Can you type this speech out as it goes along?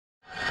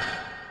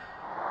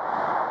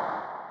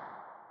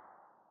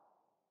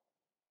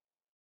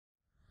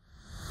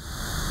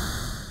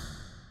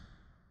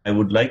I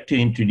would like to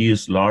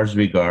introduce Lars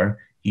Reger.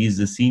 He's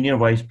the Senior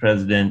Vice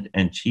President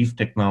and Chief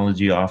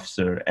Technology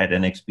Officer at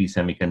NXP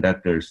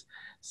Semiconductors.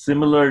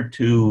 Similar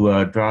to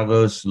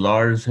Dragos,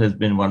 Lars has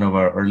been one of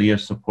our earlier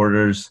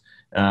supporters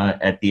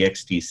at the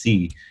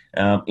XTC.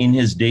 In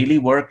his daily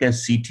work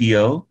as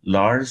CTO,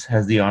 Lars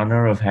has the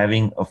honor of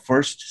having a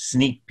first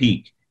sneak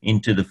peek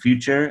into the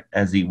future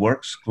as he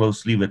works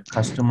closely with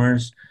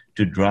customers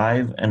to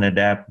drive and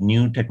adapt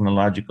new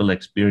technological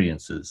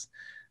experiences.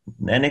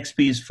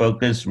 NXP's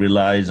focus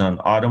relies on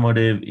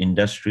automotive,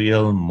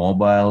 industrial,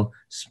 mobile,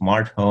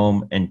 smart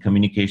home, and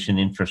communication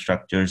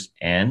infrastructures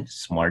and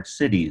smart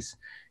cities.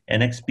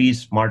 NXP's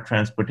smart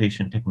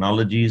transportation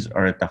technologies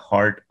are at the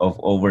heart of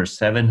over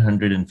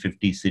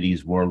 750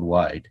 cities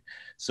worldwide.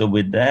 So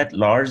with that,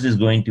 Lars is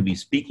going to be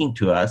speaking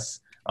to us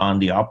on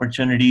the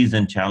opportunities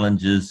and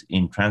challenges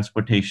in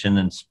transportation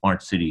and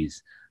smart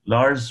cities.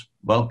 Lars,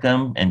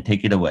 welcome and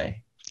take it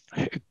away.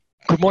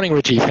 Good morning,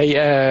 Rajiv.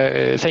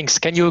 Hey, thanks.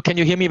 Can you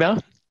hear me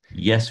well?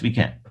 Yes, we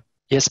can.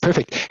 Yes,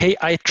 perfect. Hey,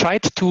 I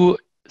tried to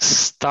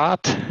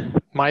start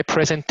my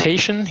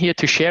presentation here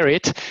to share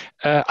it.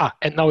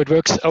 And now it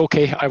works.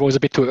 Okay, I was a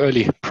bit too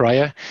early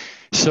prior.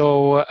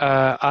 So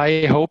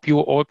I hope you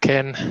all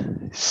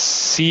can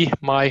see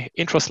my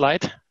intro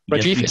slide.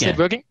 Rajiv, yes, is it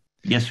working?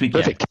 Yes, we can.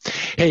 Perfect.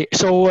 Hey,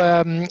 so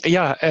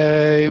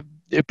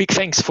a big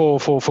thanks for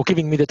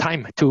giving me the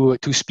time to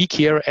speak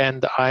here,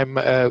 and I'm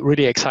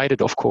really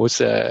excited, of course,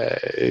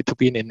 to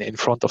be in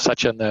front of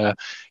such an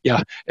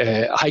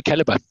high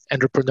caliber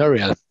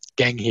entrepreneurial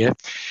gang here.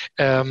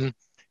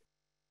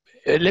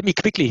 Let me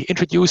quickly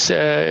introduce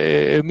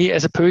me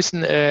as a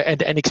person and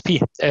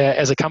NXP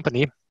as a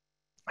company.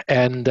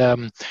 And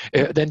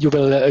then you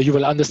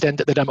will understand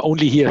that I'm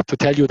only here to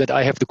tell you that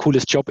I have the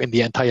coolest job in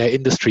the entire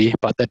industry,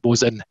 but that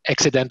was an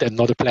accident and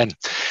not a plan.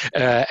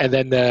 And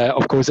then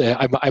of course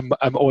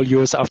I'm all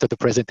yours after the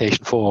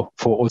presentation for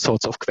all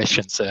sorts of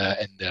questions.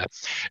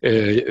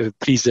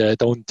 Please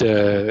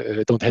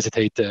don't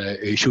hesitate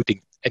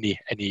shooting any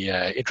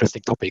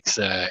interesting topics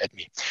at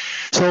me.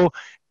 So,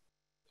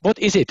 what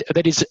is it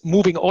that is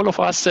moving all of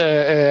us?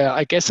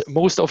 I guess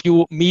most of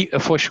you, me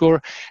for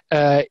sure.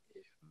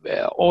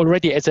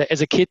 Already as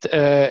a kid,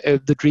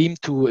 the dream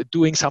to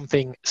doing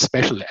something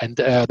special, and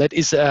that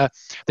is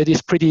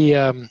pretty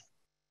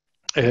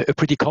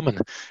common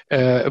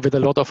with a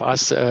lot of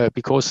us,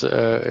 because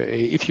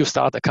if you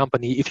start a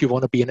company, if you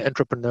want to be an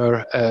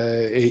entrepreneur,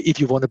 if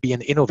you want to be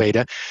an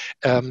innovator,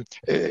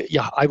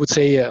 I would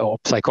say, or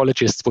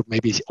psychologists would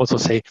maybe also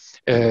say,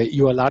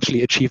 you are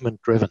largely achievement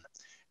driven.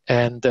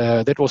 And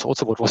that was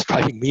also what was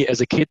driving me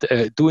as a kid,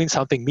 doing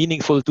something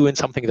meaningful, doing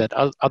something that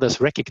others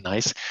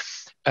recognize.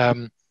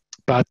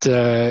 But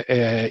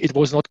it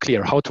was not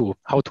clear how to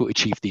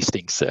achieve these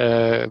things.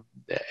 Well,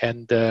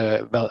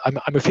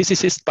 I'm a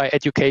physicist by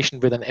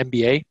education with an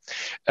MBA,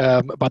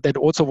 but that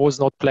also was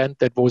not planned.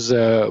 That was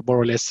more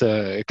or less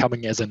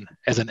coming as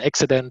an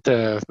accident.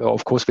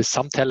 Of course, with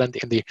some talent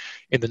in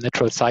the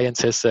natural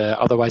sciences.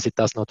 Otherwise, it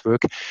does not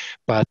work.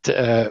 But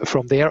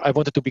from there, I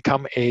wanted to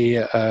become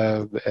a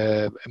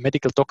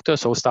medical doctor,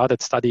 so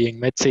started studying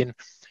medicine,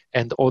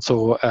 and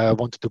also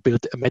wanted to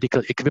build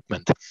medical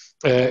equipment.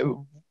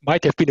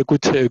 Might have been a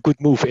good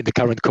move in the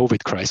current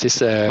COVID crisis,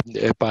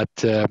 but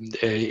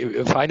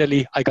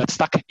finally I got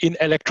stuck in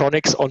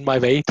electronics on my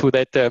way to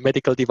that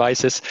medical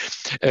devices,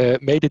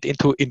 made it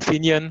into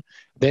Infineon,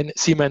 then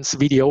Siemens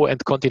Video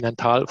and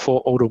Continental for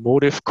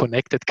automotive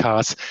connected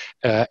cars,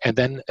 and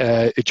then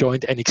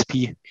joined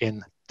NXP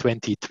in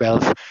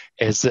 2012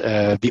 as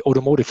the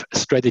automotive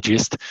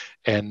strategist,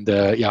 and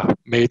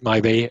made my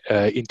way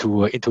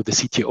into the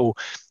CTO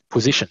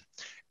position.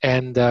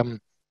 And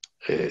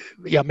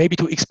maybe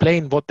to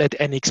explain what that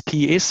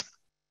NXP is,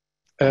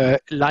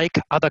 like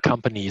other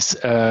companies,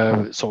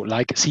 so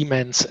like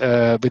Siemens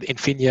with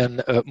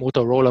Infineon,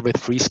 Motorola with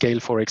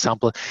Freescale, for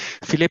example,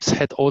 Philips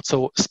had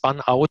also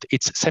spun out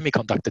its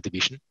semiconductor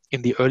division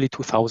in the early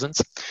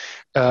 2000s.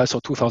 So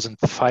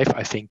 2005,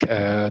 I think,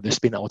 the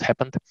spin out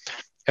happened.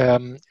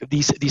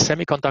 These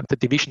semiconductor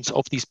divisions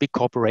of these big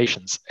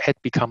corporations had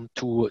become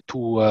too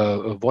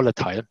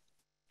volatile.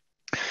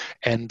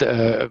 And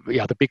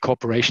the big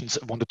corporations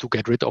wanted to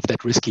get rid of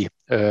that risky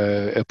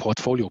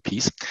portfolio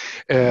piece.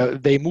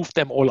 They moved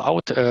them all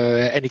out.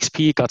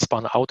 NXP got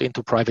spun out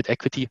into private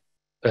equity,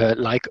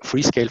 like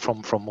Freescale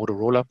from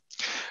Motorola.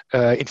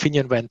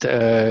 Infineon went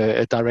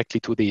directly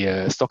to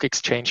the stock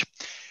exchange.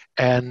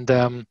 And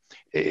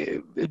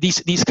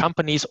these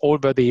companies all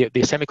were the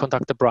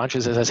semiconductor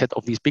branches, as I said,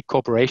 of these big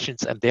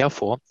corporations, and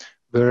therefore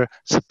were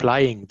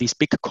supplying these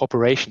big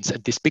corporations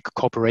and this big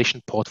corporation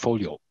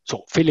portfolio.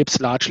 So Philips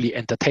largely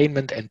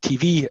entertainment and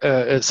TV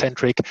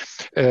centric,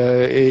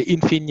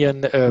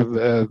 Infineon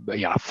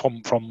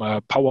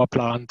from power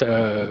plant,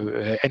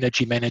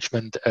 energy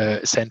management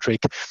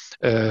centric,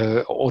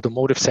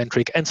 automotive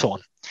centric, and so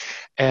on.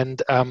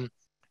 And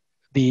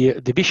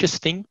the vicious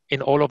thing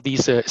in all of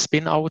these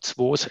spin outs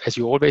was, as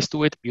you always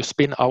do it, you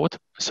spin out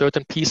a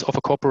certain piece of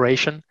a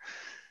corporation,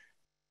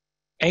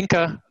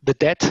 anchor the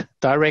debt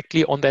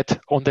directly on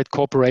that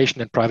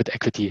corporation, and private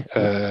equity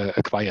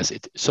acquires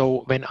it.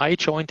 So when I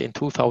joined in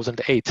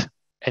 2008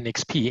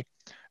 NXP,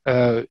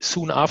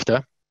 soon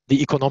after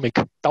the economic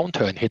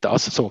downturn hit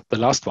us, so the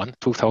last one,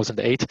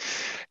 2008,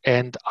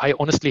 and I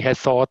honestly had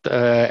thought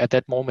at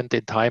that moment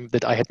in time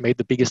that I had made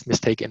the biggest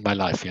mistake in my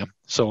life. Yeah,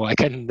 so I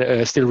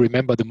can still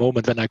remember the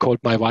moment when I called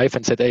my wife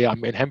and said, "Hey,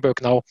 I'm in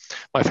Hamburg now.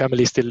 My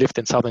family still lived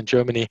in southern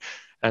Germany,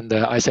 and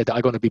I said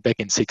I'm going to be back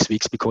in 6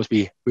 weeks because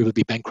we will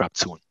be bankrupt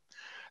soon."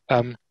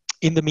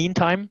 In the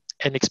meantime,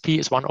 NXP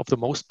is one of the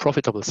most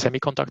profitable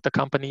semiconductor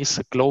companies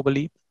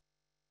globally.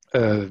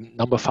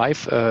 Number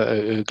 5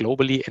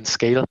 globally in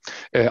scale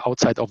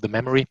outside of the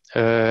memory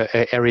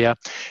area.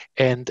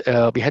 And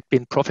we had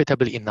been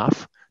profitable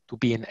enough to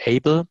be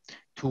able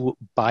to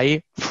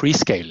buy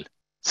Freescale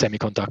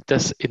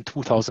semiconductors in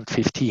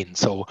 2015.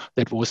 So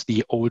that was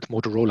the old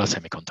Motorola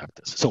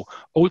semiconductors. So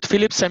old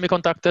Philips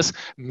semiconductors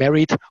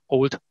married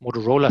old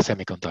Motorola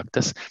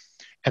semiconductors.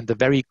 And the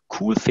very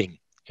cool thing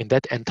in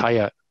that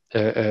entire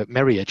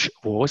marriage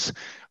was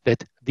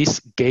that this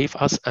gave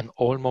us an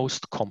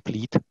almost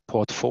complete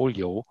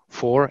portfolio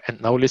for, and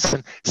now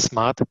listen,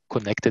 smart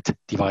connected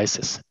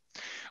devices.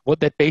 What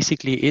that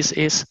basically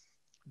is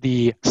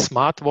the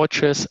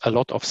smartwatches, a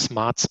lot of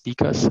smart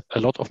speakers, a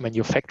lot of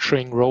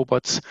manufacturing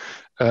robots,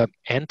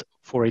 and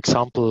for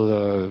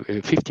example,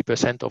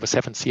 50% of a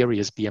 7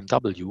 Series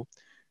BMW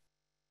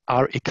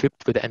are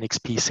equipped with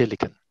NXP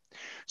silicon.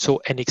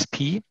 So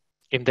NXP,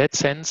 in that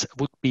sense,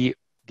 would be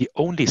the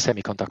only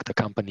semiconductor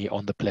company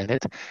on the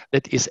planet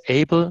that is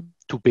able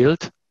to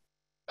build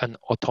an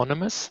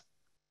autonomous,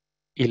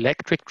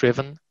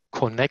 electric-driven,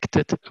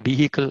 connected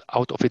vehicle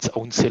out of its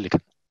own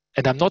silicon.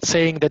 And I'm not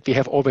saying that we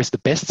have always the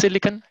best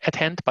silicon at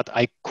hand, but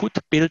I could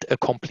build a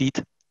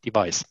complete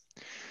device.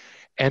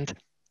 And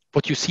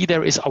what you see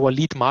there is our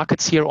lead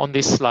markets here on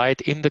this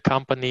slide in the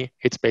company.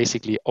 It's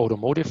basically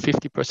automotive,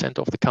 50%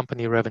 of the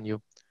company revenue,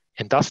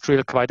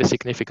 industrial, quite a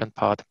significant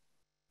part,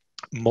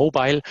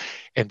 mobile,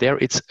 and there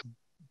it's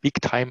big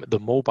time the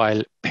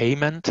mobile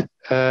payment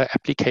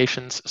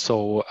applications.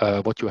 So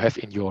what you have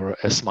in your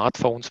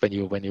smartphones when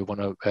you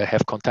want to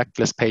have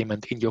contactless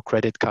payment, in your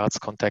credit cards,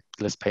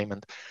 contactless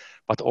payment,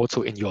 but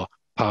also in your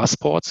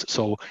passports.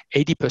 So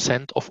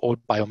 80% of all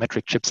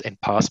biometric chips in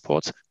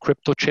passports,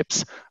 crypto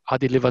chips, are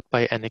delivered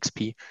by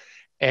NXP.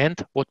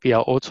 And what we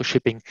are also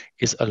shipping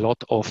is a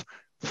lot of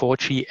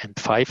 4G and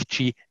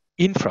 5G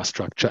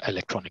infrastructure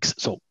electronics,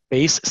 so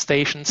base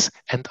stations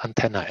and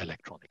antenna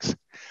electronics.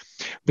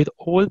 With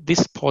all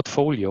this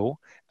portfolio,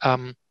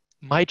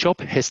 my job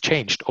has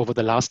changed over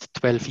the last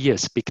 12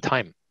 years, big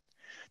time.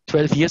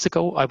 12 years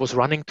ago, I was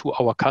running to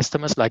our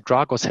customers, like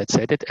Dragos had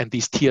said it, and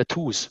these tier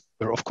twos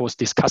were, of course,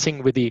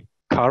 discussing with the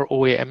car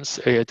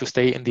OEMs to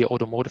stay in the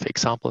automotive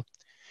example.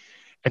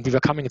 And we were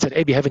coming and said,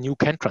 "Hey, we have a new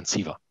CAN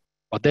transceiver."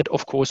 But that,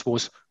 of course,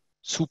 was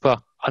super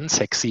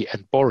unsexy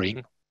and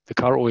boring. The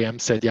car OEM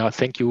said, "Yeah,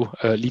 thank you.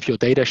 Leave your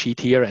data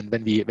sheet here, and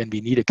when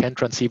we need a CAN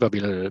transceiver,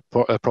 we'll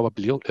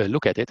probably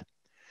look at it."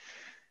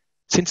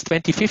 Since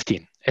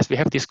 2015, as we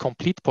have this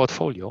complete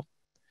portfolio,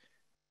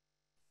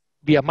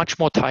 we are much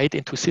more tied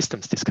into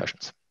systems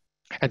discussions.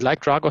 And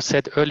like Dragos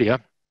said earlier,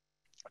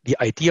 the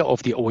idea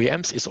of the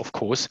OEMs is, of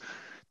course,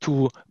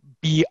 to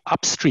be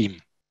upstream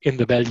in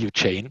the value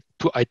chain,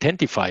 to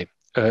identify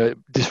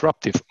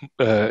disruptive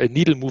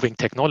needle-moving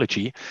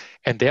technology,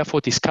 and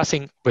therefore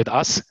discussing with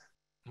us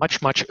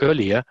much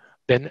earlier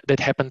than that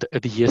happened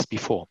the years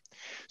before.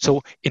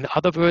 So in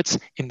other words,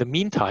 in the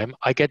meantime,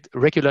 I get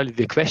regularly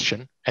the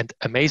question, and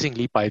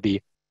amazingly by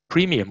the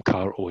premium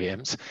car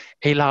OEMs,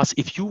 "Hey Lars,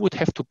 if you would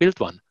have to build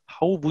one,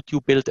 how would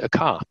you build a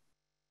car?"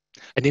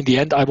 And in the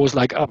end, I was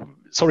like,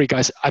 "Sorry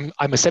guys, I'm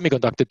a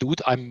semiconductor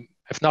dude. I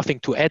have nothing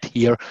to add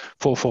here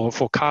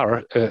for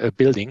car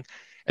building."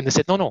 And they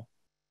said, "No,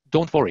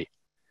 don't worry.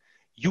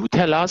 You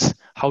tell us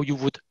how you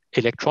would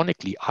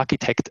electronically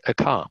architect a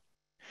car,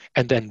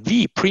 and then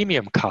we,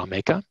 premium car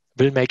maker,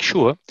 will make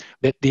sure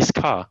that this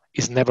car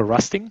is never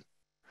rusting,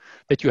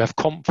 that you have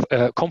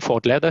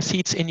comfort leather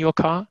seats in your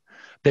car,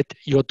 that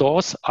your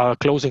doors are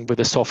closing with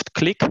a soft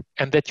click,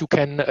 and that you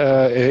can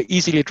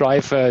easily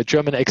drive,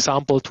 German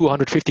example,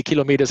 250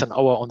 kilometers an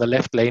hour on the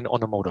left lane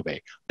on a motorway."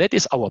 That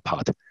is our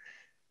part.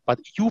 But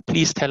you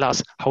please tell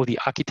us how the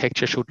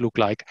architecture should look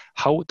like.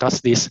 How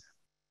does this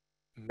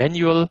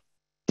manual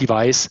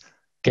device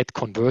get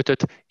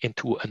converted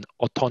into an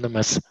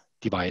autonomous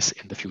device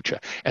in the future?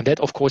 And that,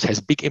 of course,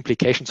 has big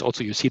implications.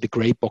 Also, you see the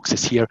gray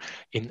boxes here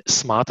in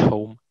smart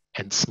home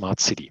and smart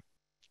city.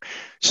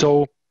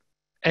 So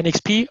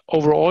NXP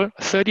overall,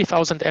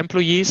 30,000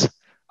 employees.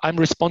 I'm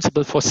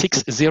responsible for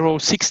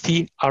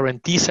 60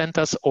 R&D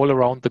centers all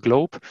around the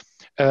globe.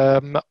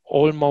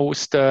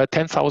 Almost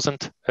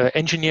 10,000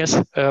 engineers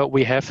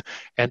we have,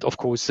 and of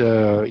course,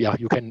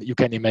 you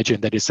can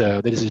imagine that is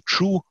a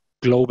true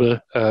global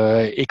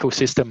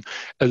ecosystem.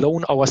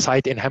 Alone, our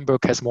site in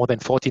Hamburg has more than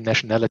 40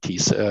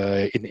 nationalities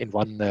in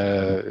one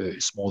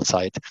small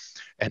site,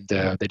 and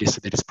that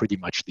is pretty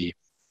much the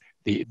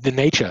the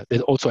nature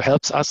that also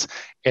helps us.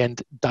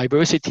 And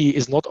diversity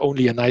is not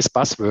only a nice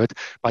buzzword,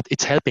 but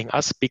it's helping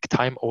us big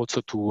time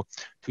also to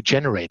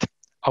generate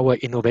our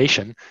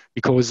innovation,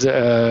 because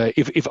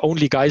if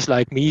only guys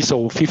like me,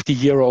 so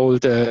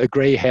 50-year-old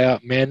gray hair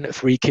men,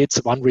 3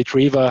 kids, 1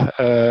 retriever,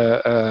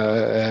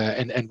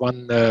 and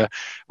one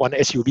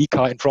SUV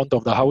car in front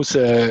of the house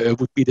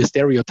would be the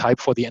stereotype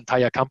for the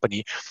entire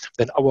company,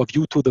 then our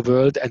view to the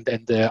world and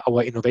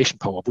our innovation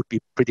power would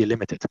be pretty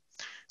limited.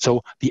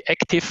 So the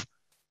active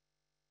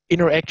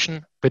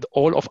interaction with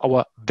all of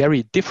our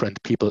very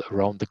different people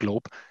around the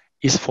globe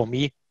is, for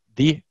me,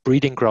 the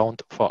breeding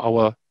ground for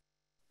our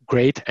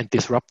great and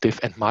disruptive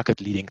and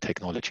market-leading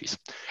technologies.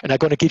 And I'm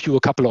going to give you a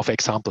couple of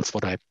examples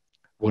what I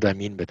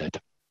mean with that.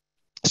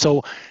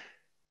 So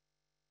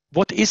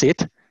what is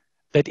it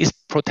that is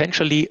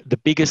potentially the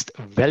biggest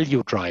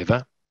value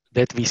driver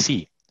that we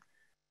see?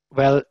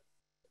 Well,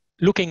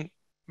 looking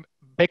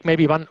back,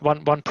 maybe one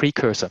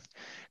precursor.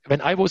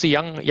 When I was a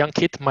young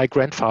kid, my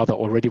grandfather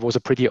already was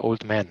a pretty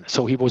old man.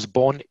 So he was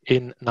born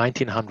in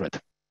 1900.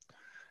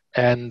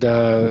 And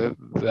I'm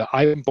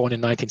born in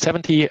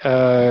 1970.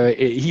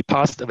 He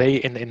passed away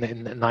in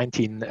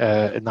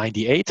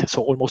 1998,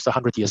 so almost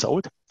 100 years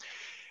old.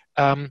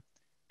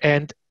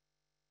 And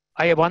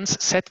I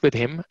once sat with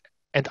him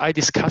and I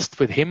discussed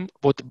with him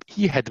what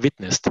he had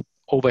witnessed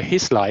over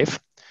his life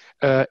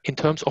in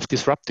terms of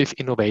disruptive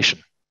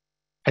innovation.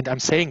 And I'm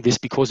saying this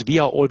because we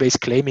are always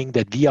claiming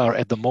that we are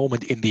at the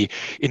moment in the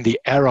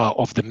era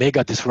of the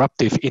mega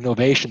disruptive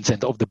innovations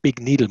and of the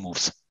big needle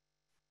moves.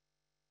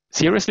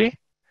 Seriously?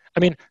 I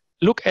mean,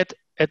 look at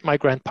my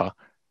grandpa.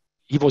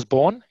 He was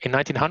born in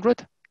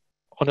 1900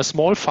 on a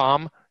small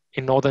farm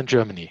in northern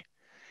Germany.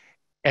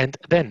 And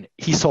then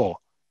he saw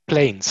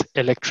planes,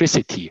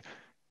 electricity,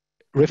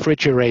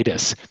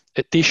 refrigerators,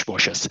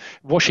 dishwashers,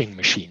 washing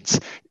machines,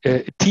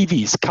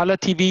 TVs, color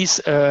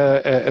TVs,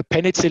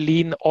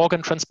 penicillin,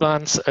 organ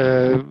transplants,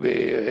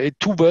 2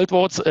 world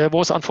wars,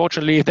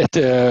 unfortunately,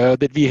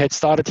 that we had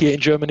started here in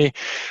Germany.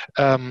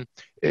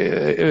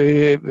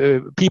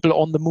 People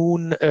on the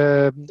moon,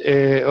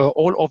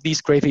 all of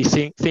these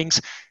crazy things,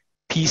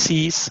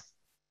 PCs,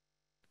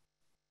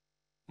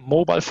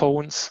 mobile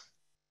phones,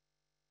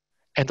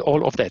 and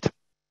all of that.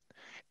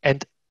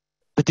 And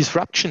the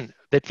disruption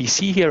that we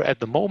see here at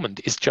the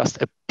moment is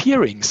just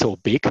appearing so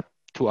big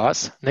to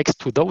us next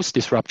to those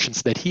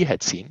disruptions that he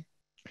had seen,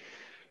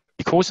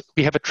 because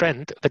we have a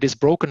trend that is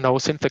broken now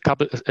since a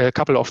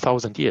couple of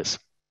thousand years.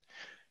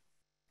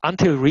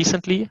 Until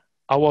recently,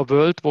 our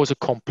world was a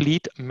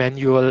complete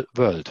manual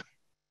world.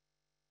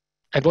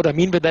 And what I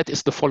mean with that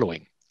is the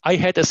following. I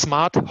had a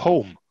smart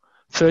home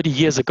 30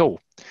 years ago.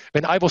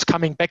 When I was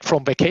coming back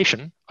from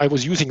vacation, I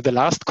was using the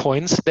last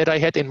coins that I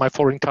had in my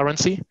foreign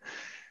currency,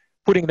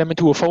 putting them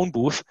into a phone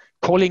booth,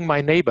 calling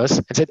my neighbors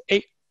and said,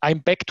 hey, I'm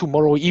back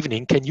tomorrow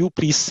evening. Can you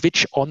please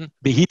switch on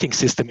the heating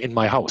system in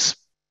my house?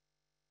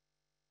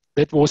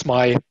 That was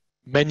my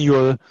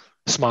manual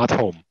smart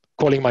home,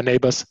 calling my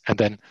neighbors and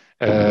then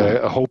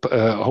hope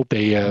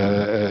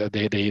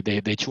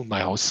they tune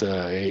my house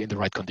in the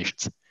right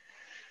conditions.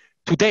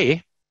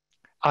 Today,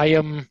 I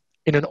am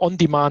in an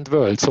on-demand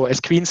world. So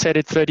as Queen said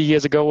it 30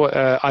 years ago,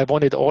 I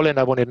want it all and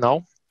I want it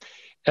now.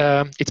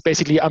 It's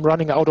basically, I'm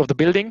running out of the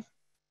building.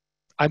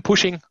 I'm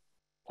pushing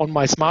on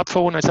my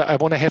smartphone. I say, I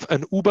want to have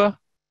an Uber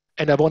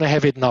and I want to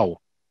have it now.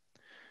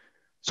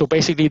 So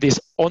basically this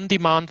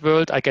on-demand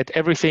world, I get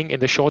everything in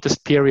the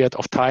shortest period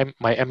of time,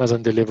 my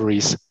Amazon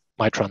deliveries,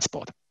 my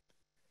transport.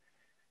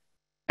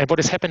 And what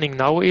is happening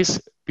now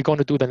is we're going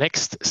to do the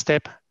next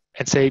step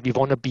and say we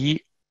want to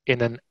be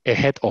in an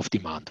ahead of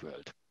demand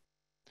world.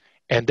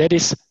 And that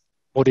is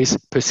what is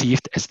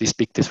perceived as this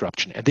big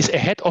disruption. And this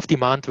ahead of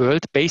demand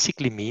world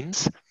basically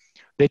means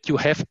that you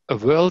have a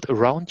world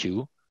around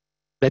you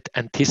that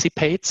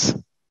anticipates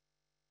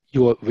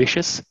your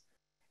wishes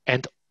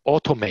and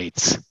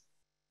automates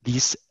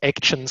these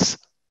actions,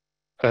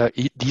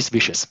 these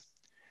wishes.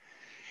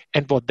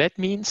 And what that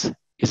means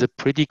is a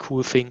pretty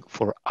cool thing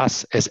for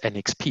us as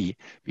NXP,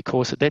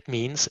 because that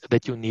means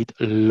that you need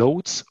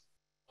loads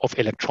of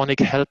electronic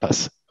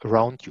helpers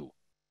around you,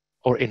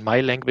 or in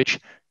my language,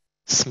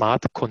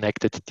 smart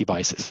connected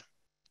devices.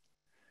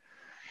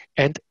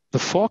 And the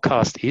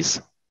forecast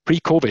is,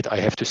 pre-COVID, I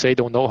have to say,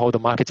 don't know how the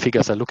market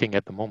figures are looking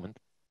at the moment.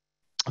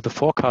 The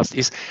forecast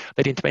is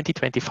that in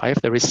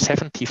 2025, there is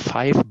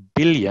 75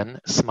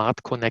 billion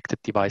smart connected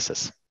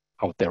devices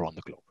out there on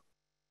the globe.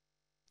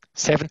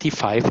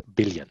 75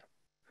 billion.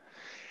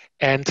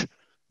 And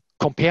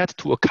compared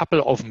to a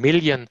couple of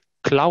million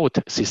cloud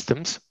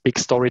systems, big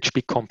storage,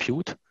 big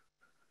compute,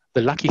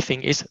 the lucky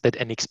thing is that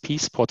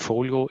NXP's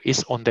portfolio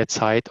is on that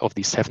side of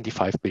the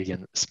 75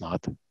 billion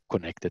smart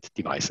connected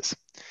devices.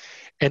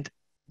 And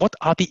what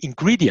are the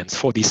ingredients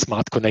for these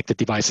smart connected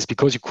devices?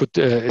 Because you could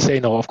say,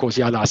 no, of course,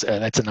 yeah, Lars,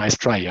 that's a nice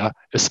try, yeah?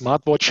 A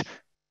smartwatch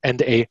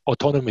and a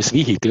autonomous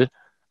vehicle.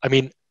 I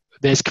mean,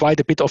 there's quite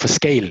a bit of a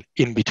scale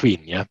in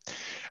between, yeah?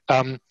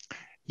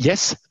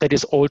 Yes, that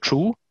is all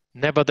true.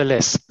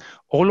 Nevertheless,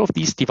 all of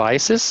these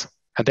devices,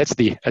 and that's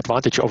the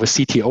advantage of a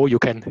CTO, you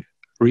can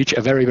reach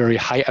a very, very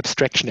high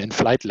abstraction and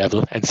flight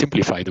level and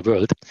simplify the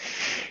world.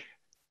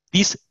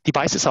 These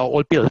devices are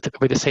all built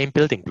with the same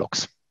building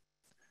blocks.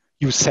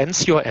 You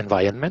sense your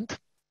environment,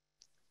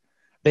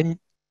 then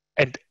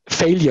and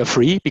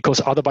failure-free,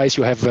 because otherwise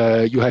you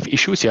have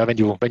issues. Yeah, when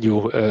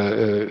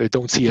you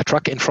don't see a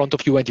truck in front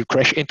of you and you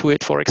crash into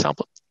it, for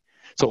example.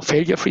 So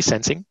failure-free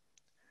sensing.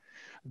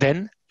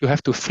 Then you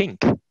have to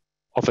think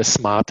of a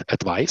smart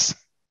advice.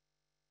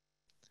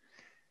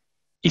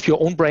 If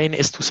your own brain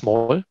is too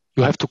small,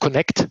 you have to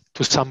connect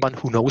to someone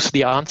who knows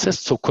the answers.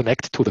 So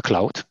connect to the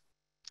cloud.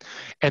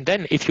 And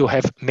then if you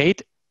have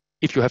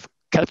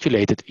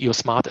calculated your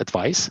smart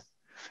advice,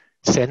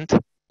 send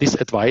this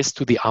advice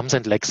to the arms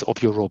and legs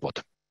of your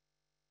robot.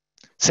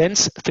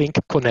 Sense, think,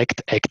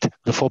 connect, act.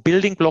 The 4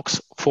 building blocks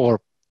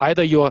for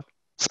either your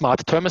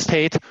smart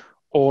thermostat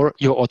or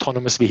your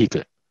autonomous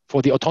vehicle.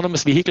 For the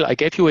autonomous vehicle, I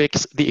gave you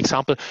the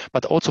example,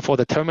 but also for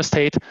the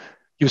thermostat,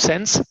 you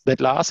sense that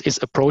Lars is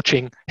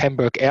approaching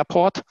Hamburg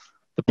Airport.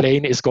 The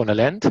plane is going to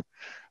land.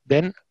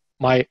 Then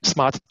my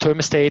smart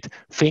thermostat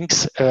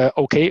thinks,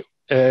 okay,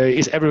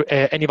 is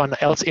anyone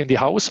else in the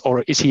house,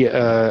 or is he,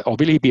 or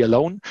will he be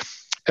alone?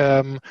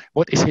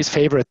 What is his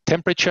favorite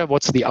temperature?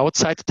 What's the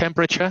outside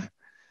temperature?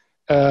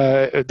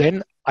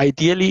 Then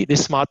ideally,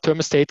 this smart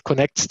thermostat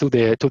connects to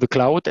the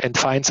cloud and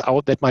finds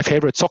out that my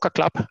favorite soccer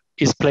club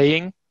is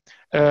playing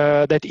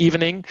that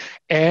evening.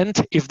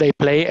 And if they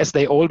play as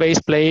they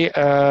always play,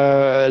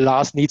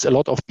 Lars needs a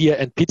lot of beer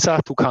and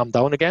pizza to calm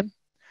down again.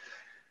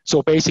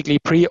 So basically,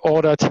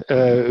 pre-ordered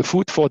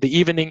food for the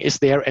evening is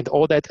there, and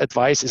all that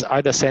advice is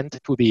either sent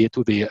to the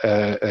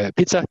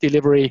pizza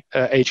delivery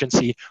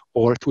agency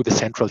or to the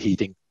central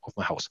heating of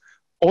my house.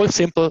 All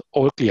simple,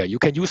 all clear. You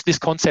can use this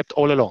concept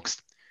all along.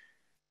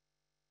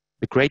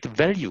 The great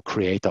value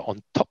creator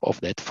on top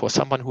of that for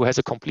someone who has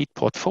a complete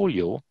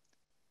portfolio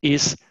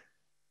is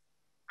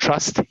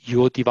trust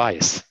your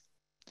device.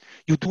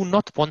 You do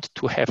not want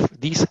to have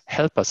these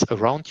helpers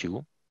around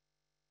you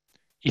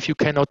if you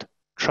cannot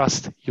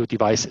trust your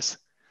devices.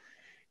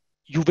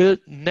 You will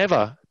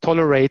never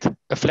tolerate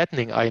a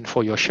flattening iron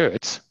for your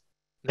shirts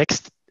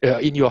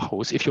in your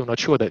house if you're not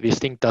sure that this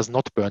thing does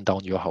not burn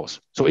down your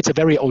house. So it's a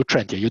very old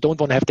trend here. You don't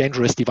want to have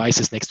dangerous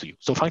devices next to you.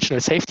 So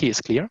functional safety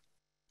is clear,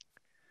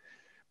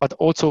 but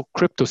also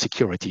crypto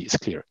security is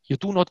clear. You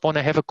do not want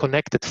to have a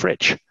connected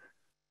fridge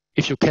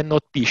if you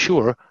cannot be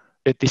sure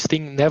that this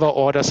thing never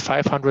orders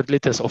 500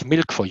 liters of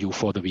milk for you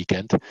for the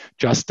weekend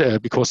just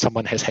because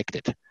someone has hacked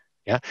it.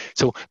 Yeah.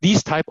 So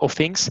these type of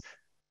things: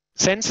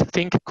 sense,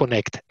 think,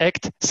 connect,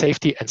 act,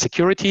 safety, and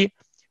security.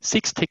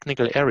 6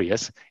 technical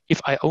areas. If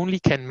I only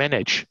can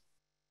manage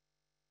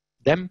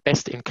them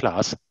best in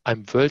class,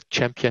 I'm world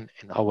champion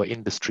in our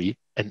industry,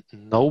 and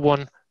no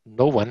one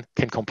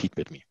can compete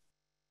with me.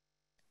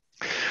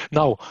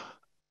 Now,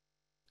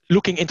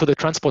 looking into the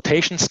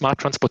smart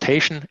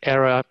transportation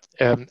area,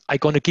 I'm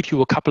going to give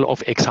you a couple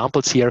of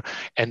examples here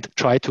and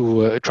try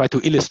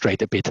to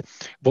illustrate a bit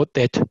what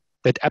that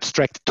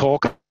abstract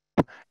talk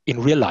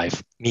in real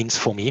life means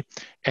for me,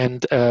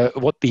 and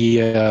what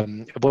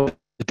the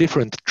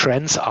different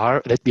trends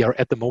are that we are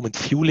at the moment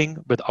fueling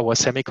with our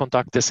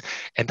semiconductors,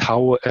 and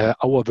how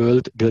our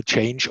world will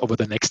change over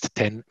the next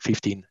 10,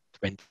 15,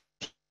 20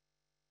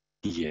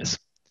 years.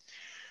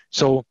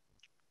 So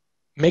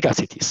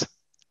megacities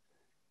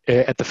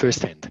at the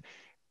first hand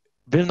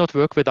will not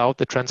work without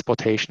the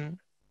transportation,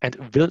 and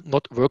will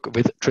not work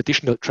with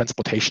traditional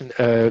transportation,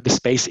 the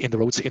space in the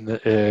roads, in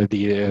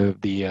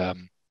the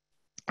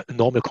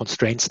normal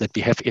constraints that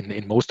we have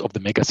in most of the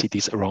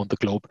megacities around the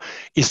globe,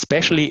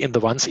 especially in the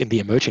ones in the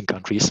emerging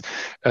countries,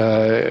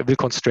 will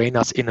constrain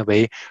us in a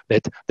way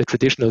that the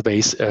traditional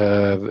ways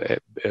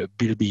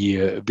will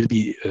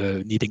be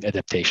needing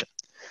adaptation.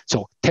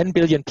 So 10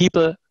 billion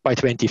people by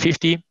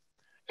 2050,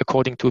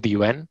 according to the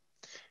UN.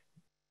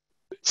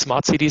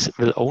 Smart cities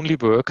will only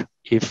work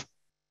if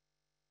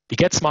we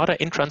get smarter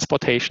in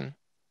transportation,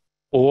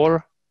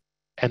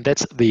 and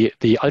that's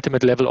the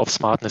ultimate level of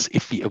smartness,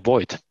 if we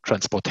avoid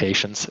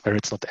transportations where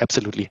it's not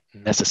absolutely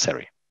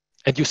necessary.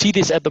 And you see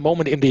this at the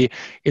moment in the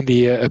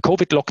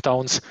COVID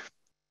lockdowns.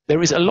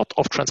 There is a lot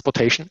of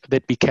transportation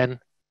that we can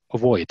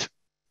avoid.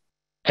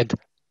 And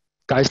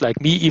guys like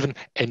me even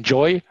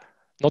enjoy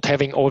not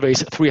having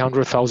always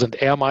 300,000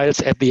 air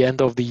miles at the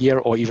end of the year,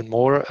 or even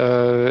more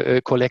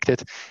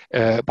collected,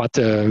 but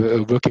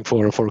working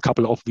for a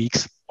couple of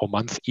weeks or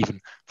months even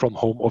from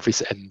home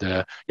office. And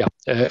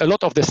a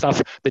lot of the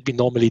stuff that we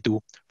normally do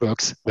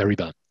works very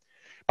well.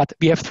 But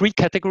we have 3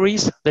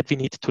 categories that we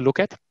need to look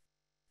at.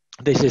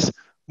 This is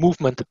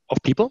movement of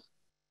people,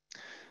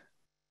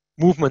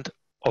 movement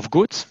of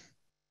goods,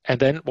 and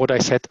then what I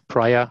said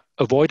prior,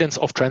 avoidance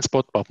of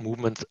transport but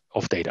movement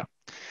of data.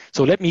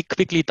 So let me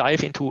quickly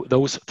dive into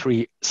those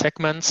 3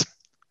 segments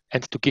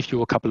and to give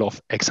you a couple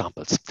of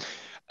examples.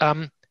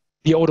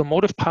 The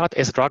automotive part,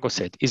 as Drago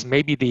said, is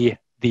maybe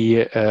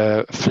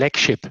the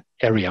flagship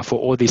area for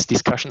all these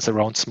discussions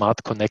around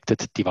smart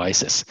connected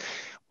devices.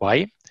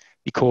 Why?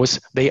 Because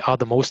they are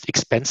the most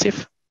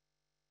expensive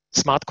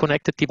smart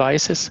connected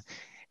devices,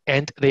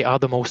 and they are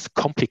the most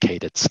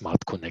complicated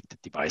smart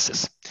connected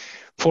devices.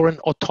 For an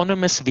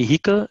autonomous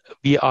vehicle,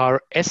 we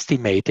are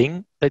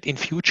estimating that in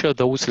future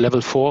those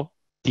level 4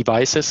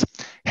 devices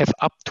have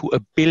up to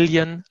 1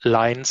 billion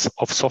lines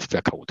of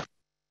software code.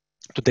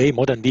 Today,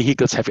 modern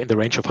vehicles have in the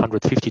range of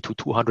 150 to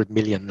 200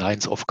 million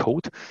lines of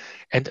code,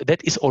 and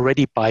that is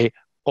already by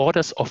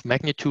orders of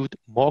magnitude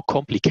more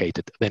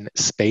complicated than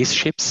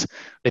spaceships.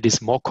 That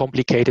is more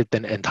complicated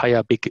than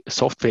entire big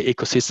software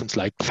ecosystems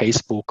like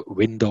Facebook,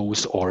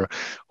 Windows, or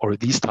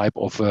these type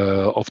of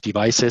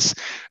devices.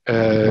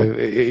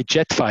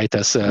 Jet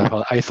fighters.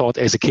 Well, I thought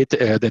as a kid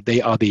that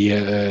they are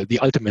the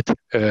ultimate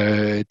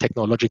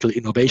technological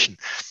innovation.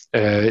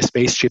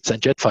 Spaceships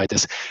and jet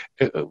fighters,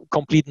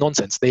 complete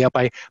nonsense. They are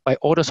by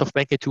orders of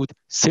magnitude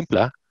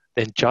simpler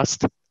than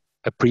just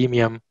a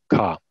premium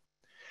car.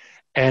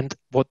 And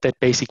what that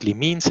basically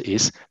means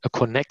is a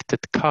connected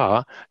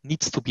car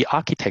needs to be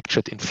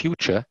architectured in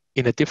future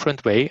in a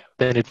different way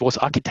than it was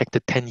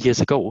architected 10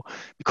 years ago,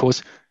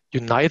 because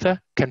you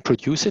neither can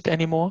produce it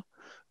anymore,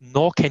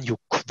 nor can you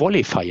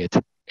qualify it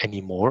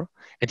anymore.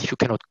 And if you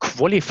cannot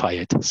qualify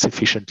it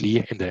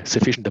sufficiently in the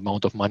sufficient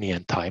amount of money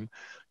and time,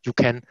 you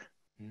can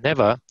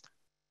never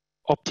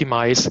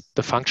optimize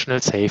the functional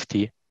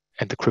safety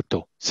and the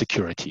crypto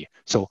security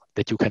so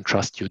that you can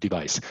trust your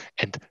device.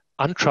 And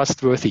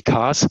untrustworthy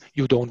cars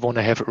you don't want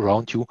to have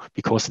around you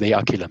because they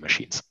are killer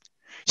machines.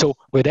 So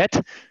with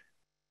that,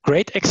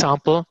 great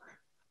example,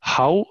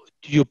 how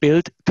do you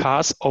build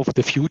cars of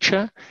the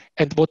future?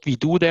 And what we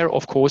do there,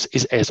 of course,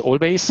 is as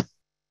always,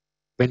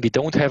 when we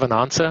don't have an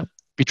answer,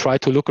 we try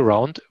to look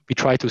around, we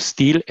try to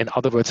steal, in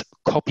other words,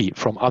 copy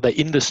from other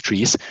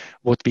industries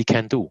what we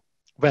can do.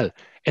 Well,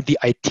 and the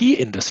IT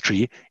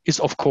industry is,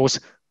 of course,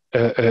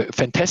 a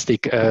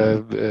fantastic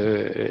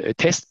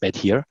test bed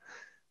here.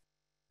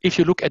 If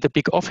you look at a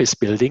big office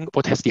building,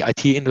 what has the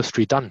IT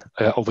industry done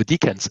over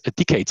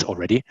decades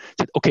already?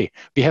 Said, okay,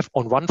 we have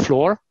on one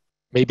floor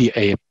maybe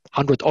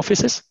 100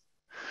 offices.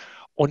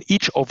 On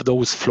each of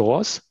those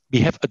floors, we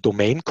have a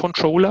domain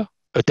controller,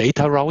 a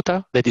data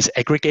router that is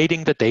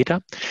aggregating the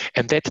data,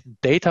 and that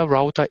data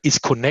router is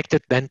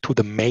connected then to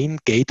the main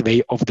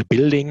gateway of the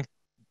building,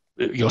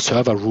 your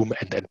server room,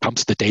 and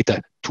pumps the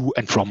data to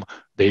and from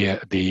the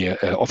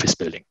office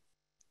building.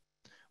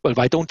 Well,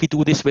 why don't we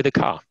do this with a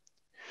car?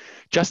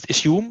 Just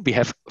assume we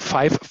have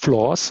 5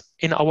 floors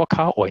in our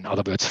car, or in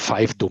other words,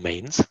 5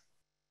 domains,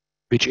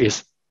 which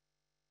is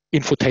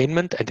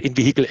infotainment and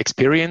in-vehicle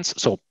experience.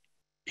 So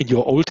in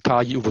your old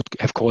car, you would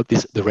have called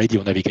this the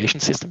radio navigation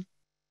system.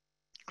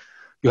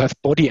 You have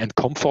body and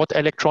comfort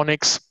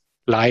electronics,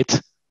 light,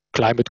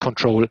 climate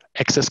control,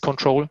 access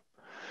control,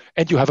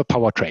 and you have a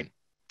powertrain,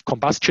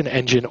 combustion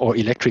engine or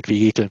electric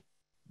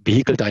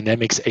vehicle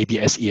dynamics,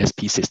 ABS,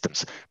 ESP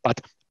systems.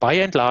 But by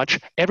and large,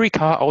 every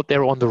car out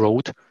there on the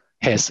road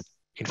has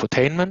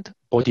infotainment,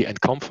 body and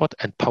comfort,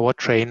 and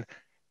powertrain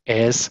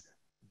as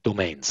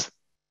domains.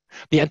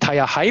 The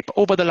entire hype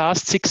over the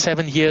last 6,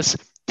 7 years,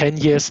 10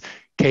 years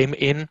came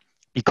in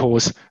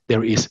because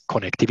there is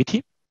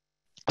connectivity.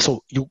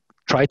 So you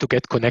try to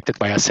get connected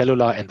via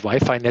cellular and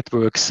Wi-Fi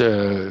networks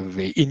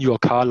in your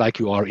car like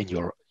you are in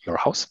your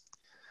house.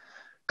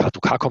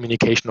 Car-to-car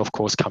communication, of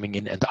course, coming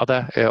in, and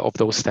other of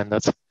those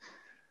standards.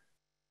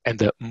 And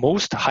the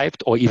most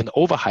hyped or even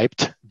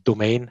overhyped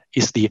domain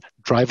is the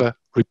driver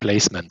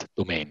replacement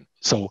domain.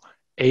 So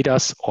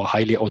ADAS, or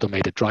highly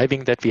automated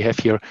driving, that we have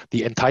here,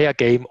 the entire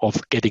game of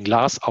getting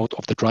Lars out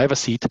of the driver's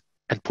seat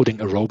and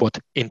putting a robot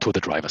into the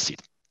driver's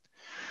seat.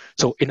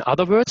 So in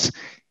other words,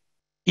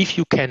 if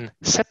you can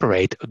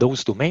separate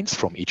those domains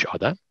from each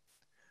other,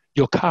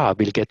 your car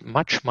will get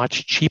much,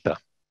 much cheaper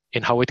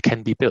in how it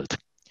can be built.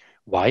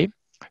 Why?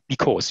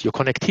 Because your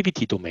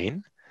connectivity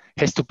domain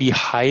has to be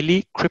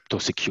highly crypto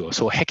secure,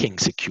 so hacking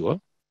secure,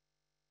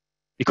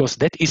 because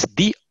that is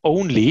the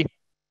only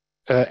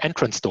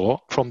entrance door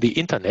from the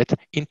internet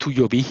into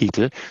your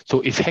vehicle.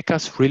 So if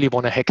hackers really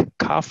want to hack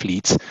car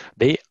fleets,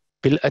 they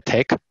will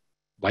attack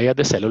via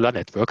the cellular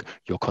network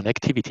your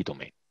connectivity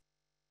domain.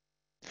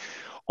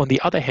 On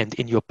the other hand,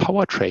 in your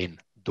powertrain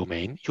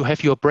domain, you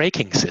have your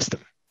braking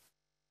system.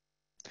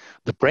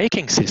 The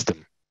braking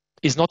system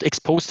is not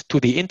exposed to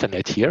the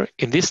internet here.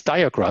 In this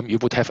diagram, you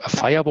would have a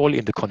firewall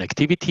in the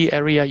connectivity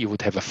area, you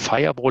would have a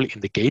firewall in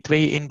the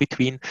gateway in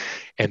between,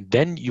 and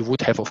then you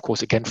would have, of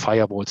course, again,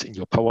 firewalls in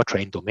your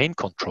powertrain domain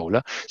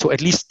controller. So at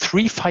least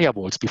 3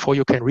 firewalls before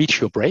you can reach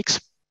your brakes.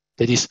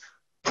 That is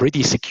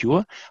pretty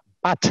secure,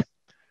 but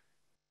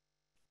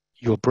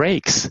your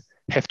brakes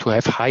have to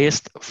have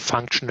highest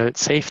functional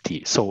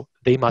safety. So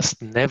they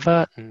must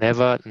never,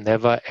 never,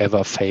 never,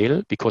 ever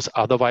fail, because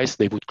otherwise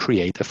they would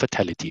create a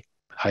fatality,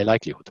 high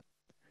likelihood.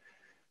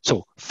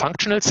 So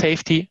functional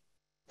safety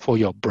for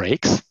your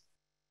brakes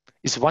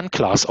is one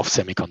class of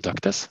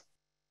semiconductors.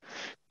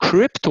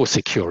 Crypto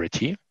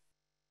security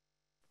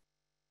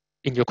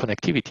in your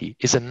connectivity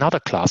is another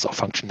class of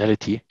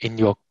functionality in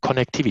your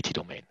connectivity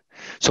domain.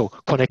 So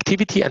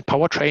connectivity and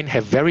powertrain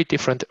have very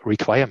different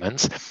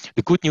requirements.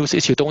 The good news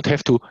is you don't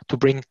have to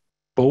bring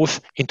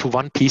both into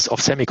one piece of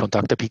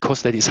semiconductor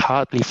because that is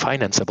hardly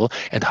financeable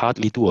and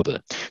hardly doable.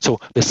 So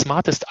the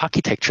smartest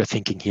architecture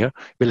thinking here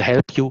will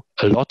help you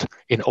a lot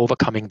in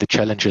overcoming the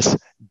challenges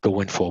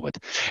going forward.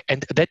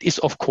 And that is,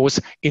 of course,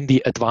 in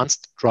the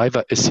advanced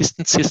driver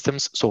assistance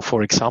systems. So,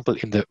 for example,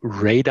 in the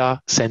radar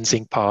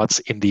sensing parts,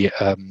 in the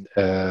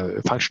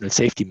functional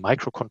safety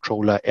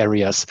microcontroller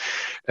areas,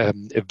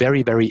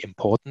 very, very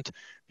important,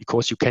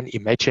 because you can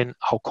imagine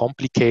how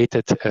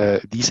complicated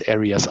these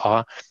areas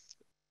are.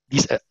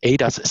 These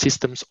ADAS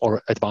systems,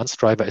 or advanced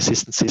driver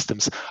assistance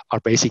systems, are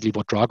basically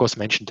what Dragos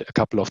mentioned a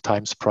couple of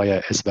times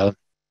prior as well.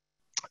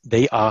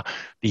 They are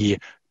the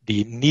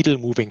needle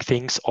moving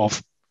things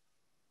of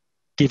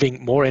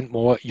giving more and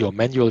more your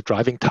manual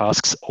driving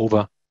tasks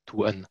over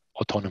to an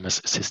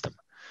autonomous system.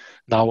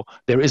 Now,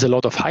 there is a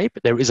lot of hype,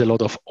 there is a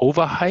lot of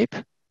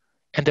overhype,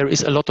 and there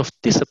is a lot of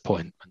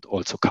disappointment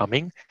also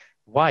coming.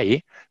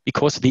 Why?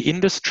 Because the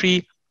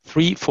industry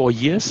 3-4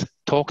 years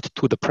talked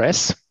to the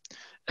press,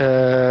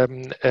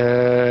 and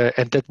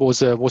that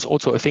was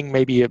also a thing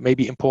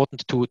maybe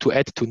important to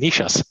add to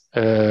Nisha's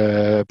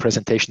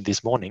presentation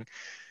this morning.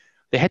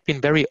 There had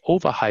been very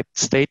overhyped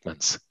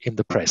statements in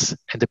the press,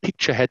 and the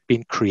picture had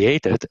been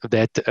created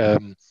that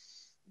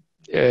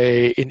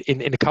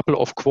in a couple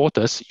of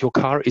quarters, your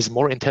car is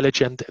more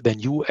intelligent than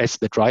you as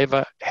the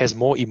driver, has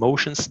more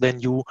emotions than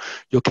you,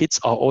 your kids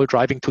are all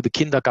driving to the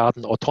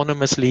kindergarten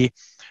autonomously,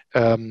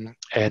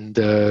 and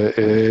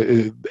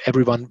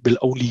everyone will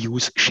only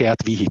use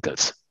shared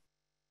vehicles.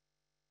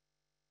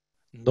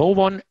 No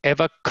one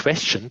ever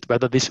questioned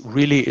whether this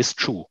really is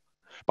true,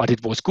 but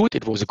it was good.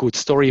 It was a good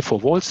story for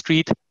Wall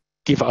Street.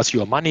 Give us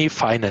your money,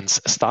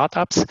 finance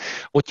startups.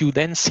 What you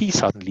then see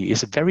suddenly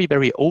is very,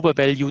 very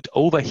overvalued,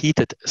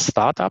 overheated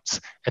startups,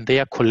 and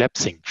they are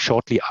collapsing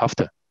shortly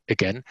after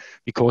again,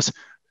 because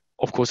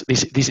of course,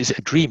 this is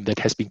a dream that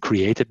has been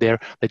created there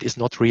that is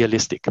not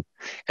realistic.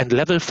 And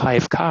level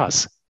 5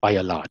 cars, by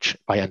and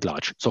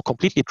large, so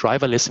completely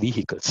driverless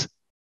vehicles,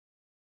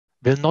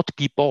 will not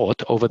be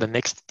bought over the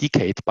next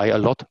decade by a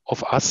lot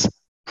of us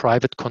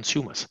private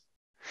consumers.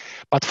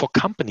 But for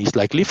companies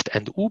like Lyft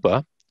and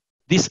Uber,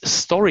 this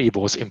story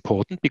was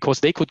important because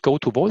they could go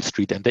to Wall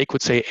Street and they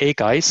could say, hey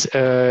guys,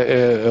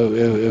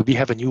 we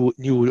have a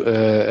new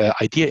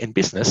idea in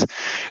business.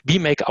 We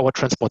make our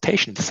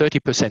transportation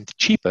 30%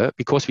 cheaper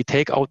because we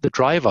take out the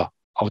driver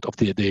out of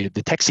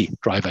the taxi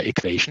driver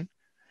equation.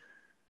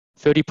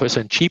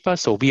 30% cheaper,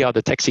 so we are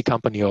the taxi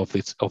company of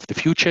the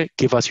future.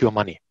 Give us your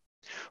money.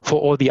 For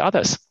all the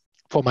others,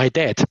 for my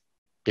dad,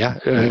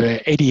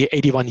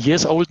 81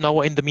 years old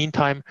now in the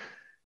meantime,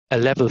 a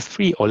level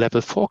 3 or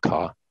level 4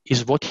 car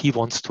is what he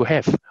wants to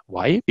have.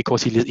 Why?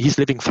 Because he's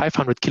living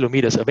 500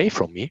 kilometers away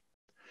from me.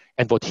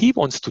 And what he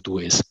wants to do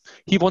is,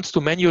 he wants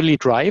to manually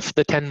drive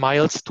the 10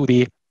 miles to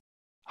the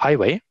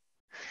highway,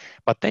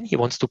 but then he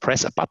wants to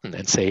press a button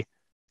and say,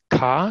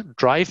 car,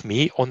 drive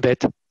me on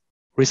that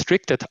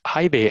restricted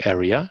highway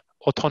area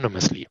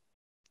autonomously.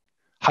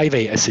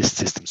 Highway assist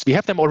systems. We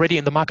have them already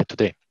in the market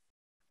today.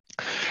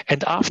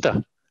 And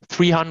after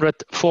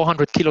 300,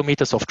 400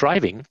 kilometers of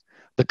driving,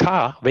 the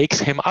car wakes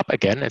him up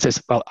again and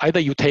says, well, either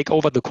you take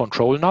over the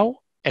control now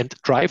and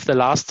drive the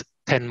last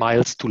 10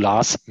 miles to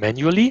Lars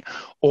manually,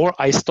 or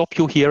I stop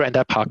you here and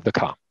I park the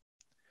car.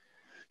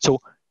 So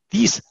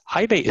these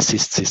highway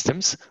assist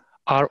systems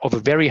are of a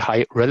very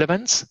high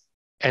relevance,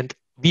 and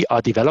we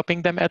are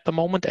developing them at the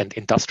moment and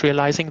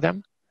industrializing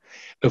them.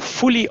 A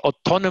fully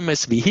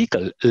autonomous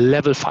vehicle,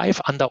 level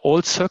 5 under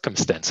all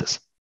circumstances,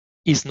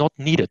 is not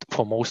needed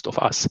for most of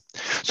us.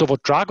 So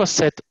what Dragos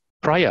said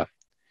prior,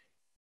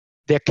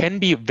 there can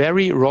be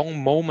very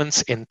wrong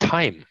moments in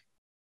time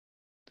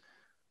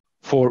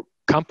for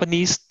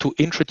companies to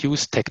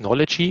introduce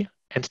technology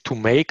and to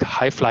make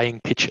high-flying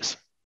pitches.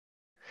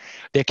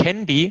 There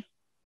can be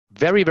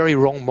very, very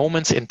wrong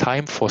moments in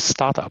time for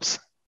startups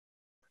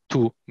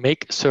to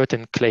make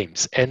certain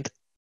claims. And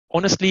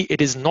honestly,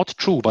 it is not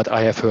true what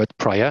I have heard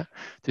prior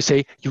to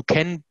say you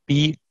can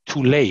be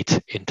too late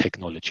in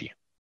technology.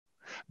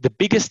 The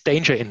biggest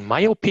danger, in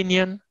my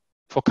opinion,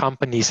 for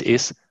companies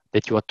is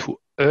that you are too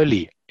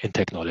early in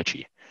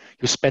technology.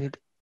 You spend,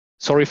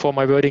 sorry for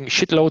my wording,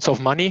 shitloads of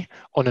money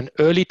on an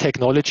early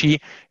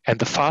technology, and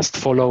the fast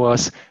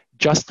followers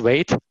just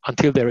wait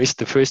until there is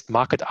the first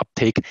market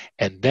uptake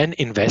and then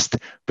invest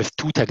with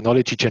 2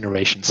 technology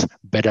generations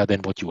better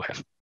than what you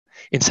have.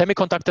 In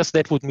semiconductors,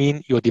 that would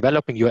mean you're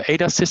developing your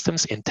ADAS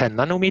systems in 10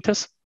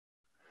 nanometers,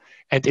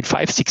 and in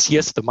 5-6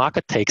 years, the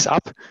market takes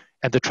up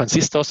and the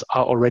transistors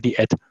are already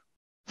at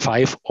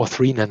 5 or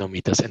 3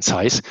 nanometers in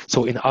size.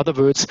 So in other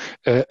words,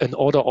 an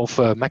order of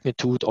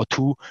magnitude or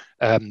 2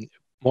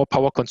 more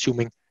power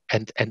consuming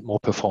and more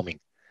performing.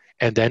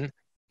 And then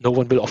no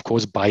one will, of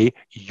course, buy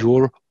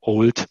your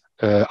old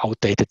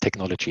outdated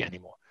technology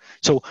anymore.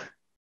 So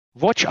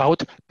watch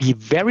out, be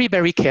very,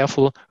 very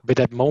careful with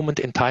that moment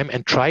in time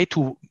and try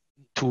to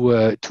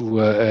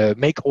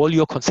make all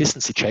your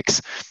consistency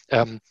checks.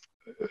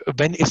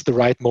 When is the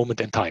right moment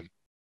in time?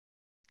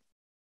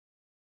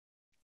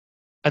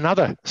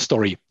 Another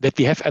story that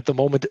we have at the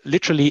moment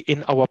literally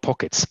in our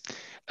pockets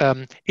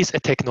is a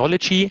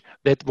technology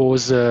that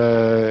was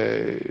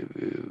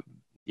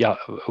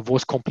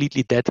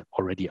completely dead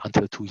already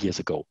until 2 years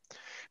ago.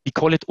 We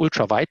call it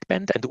ultra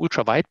wideband, and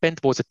ultra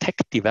wideband was a tech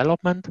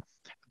development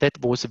that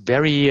was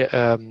very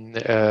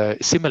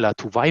similar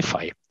to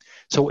Wi-Fi.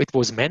 So it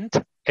was meant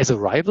as a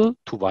rival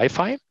to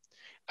Wi-Fi.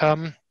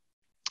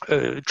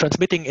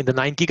 Transmitting in the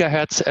 9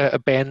 gigahertz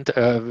band,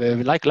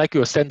 like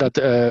your standard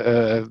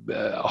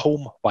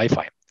home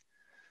Wi-Fi.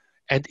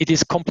 And it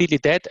is completely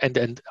dead,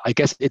 and I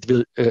guess it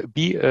will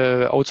be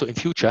also in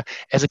future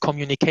as a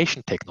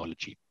communication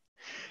technology.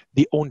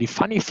 The only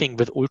funny thing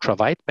with ultra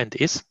wideband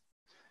is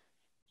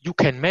you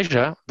can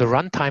measure the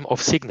runtime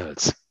of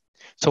signals.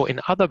 So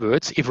in other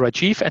words, if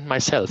Rajiv and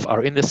myself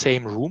are in the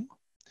same room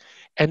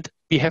and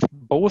we have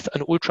both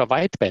an ultra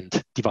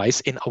wideband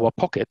device in our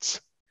pockets,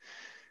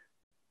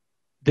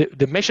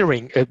 the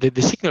measuring,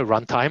 the signal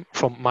runtime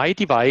from my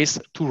device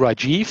to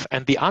Rajiv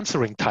and the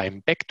answering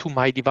time back to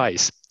my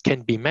device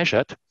can be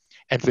measured.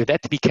 And with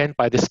that, we can,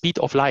 by the speed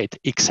of light,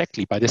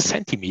 exactly by the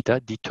centimeter,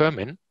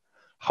 determine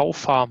how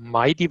far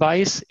my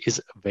device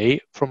is away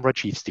from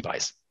Rajiv's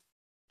device.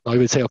 Now you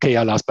will say,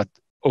 okay, Lars, but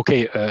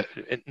okay,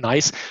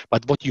 nice,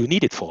 but what do you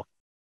need it for?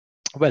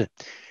 Well,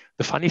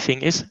 the funny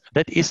thing is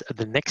that is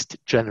the next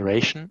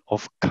generation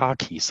of car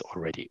keys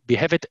already. We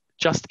have it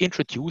just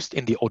introduced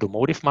in the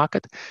automotive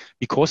market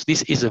because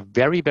this is a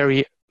very,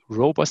 very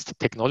robust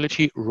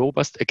technology,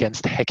 robust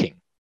against hacking.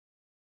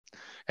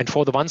 And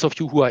for the ones of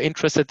you who are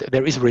interested,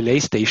 there is relay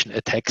station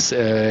attacks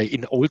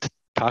in old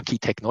car key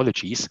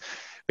technologies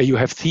where you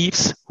have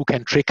thieves who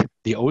can trick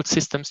the old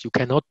systems. You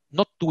cannot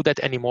not do that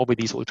anymore with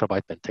these ultra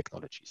wideband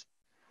technologies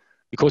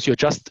because you're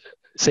just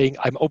saying,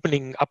 I'm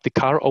opening up the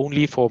car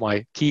only for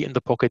my key in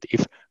the pocket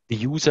if the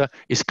user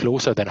is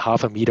closer than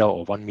 0.5 meter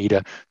or 1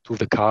 meter to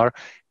the car.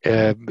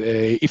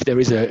 If there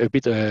is a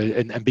bit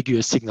an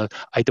ambiguous signal,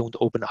 I don't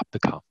open up the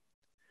car.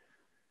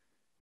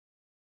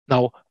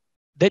 Now,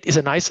 that is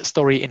a nice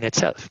story in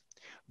itself.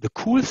 The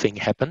cool thing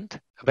happened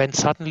when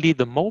suddenly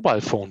the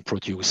mobile phone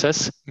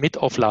producers, mid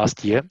of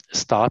last year,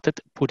 started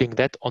putting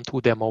that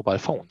onto their mobile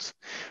phones.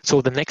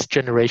 So the next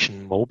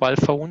generation mobile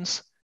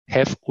phones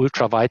have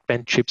ultra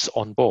wideband chips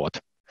on board.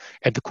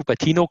 And the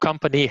Cupertino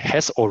company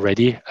has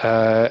already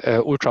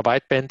ultra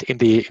wideband in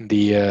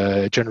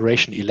the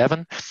generation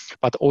 11,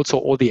 but also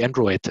all the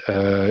Android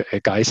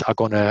guys are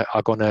gonna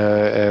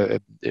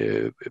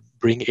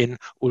bring in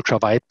ultra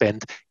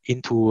wideband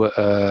into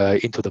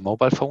the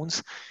mobile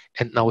phones.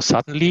 And now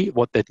suddenly,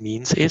 what that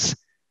means is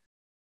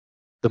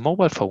the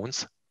mobile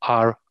phones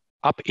are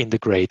up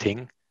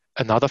integrating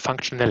another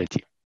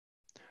functionality.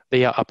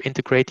 They are up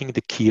integrating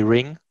the key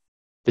ring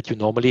that you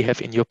normally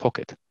have in your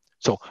pocket.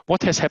 So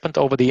what has happened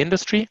over the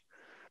industry?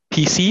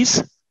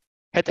 PCs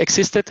had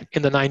existed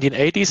in the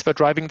 1980s, were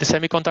driving the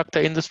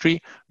semiconductor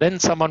industry. Then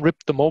someone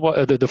ripped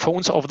the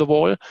phones off the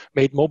wall,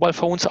 made mobile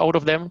phones out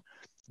of them.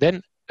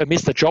 Then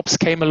Mr. Jobs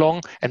came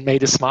along and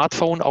made a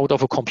smartphone out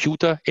of a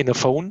computer in a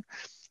phone.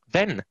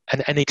 Then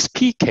an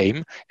NXP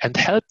came and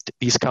helped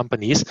these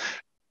companies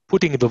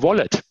putting the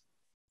wallet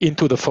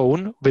into the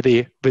phone with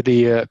the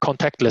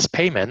contactless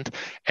payment.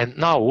 And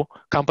now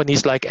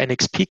companies like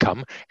NXP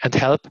come and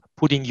help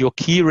putting your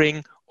key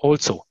ring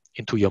also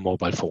into your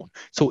mobile phone.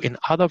 So in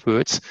other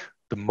words,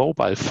 the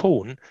mobile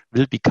phone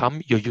will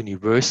become your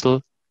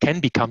universal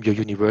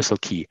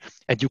key.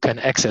 And you can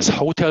access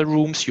hotel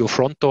rooms, your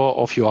front door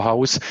of your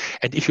house.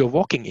 And if you're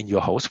walking in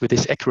your house with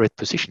this accurate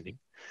positioning,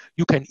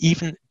 you can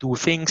even do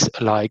things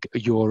like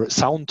your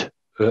sound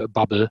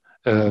bubble,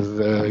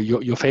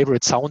 your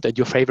favorite sound and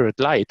your favorite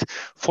light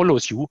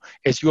follows you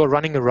as you are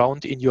running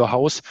around in your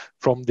house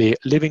from the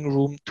living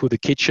room to the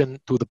kitchen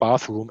to the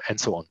bathroom and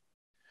so on.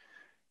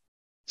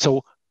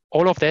 So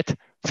all of that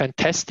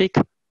fantastic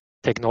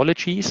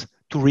technologies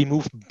to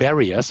remove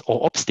barriers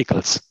or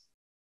obstacles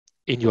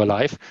in your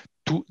life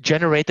to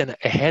generate an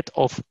ahead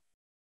of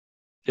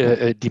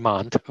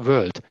demand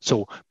world.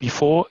 So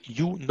before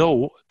you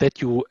know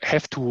that you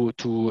have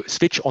to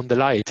switch on the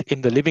light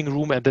in the living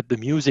room and that the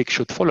music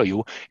should follow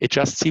you, it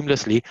just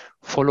seamlessly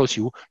follows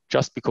you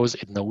just because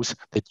it knows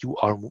that you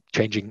are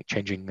changing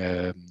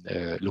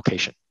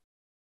location.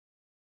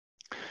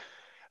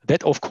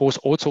 That of course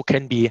also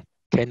can be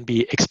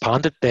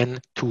expanded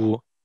then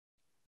to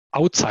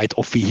outside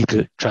of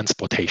vehicle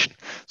transportation.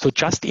 So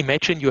just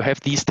imagine you have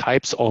these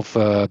types of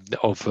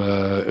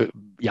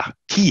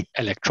key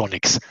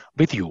electronics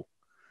with you.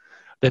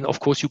 Then of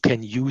course you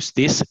can use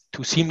this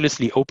to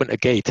seamlessly open a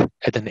gate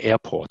at an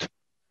airport.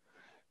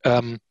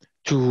 So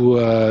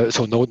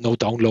no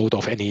download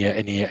of any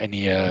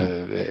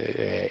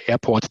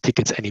airport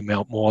tickets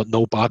anymore,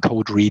 no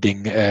barcode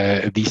reading,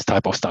 these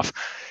type of stuff.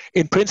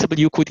 In principle,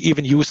 you could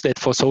even use that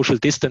for social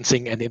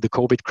distancing, and in the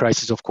COVID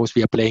crisis, of course,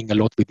 we are playing a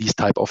lot with these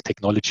type of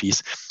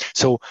technologies.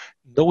 So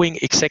knowing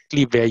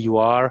exactly where you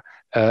are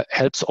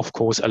helps, of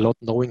course, a lot,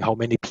 knowing how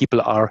many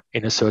people are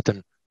in a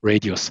certain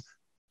radius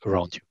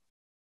around you.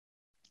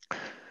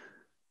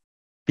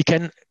 We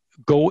can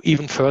go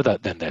even further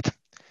than that.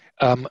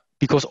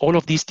 because all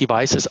of these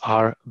devices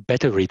are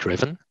battery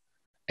driven.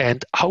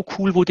 And how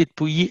cool would it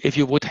be if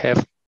you would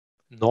have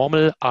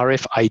normal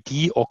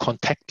RFID or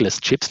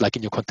contactless chips, like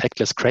in your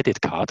contactless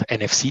credit card,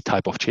 NFC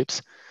type of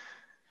chips?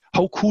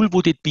 How cool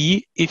would it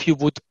be if you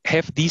would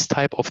have these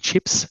type of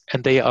chips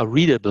and they are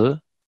readable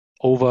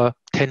over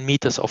 10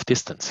 meters of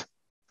distance?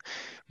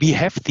 We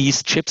have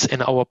these chips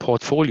in our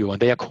portfolio, and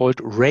they are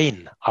called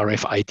RAIN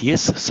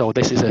RFIDs. So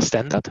this is a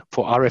standard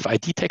for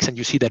RFID tags, and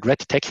you see that red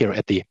tag here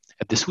at the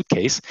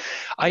suitcase.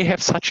 I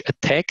have such a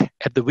tag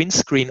at the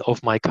windscreen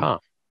of my car,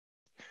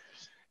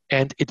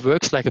 and it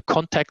works like a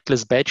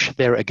contactless badge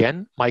there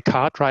again. My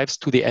car drives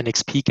to the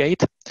NXP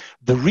gate.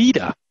 The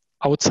reader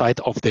outside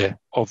or at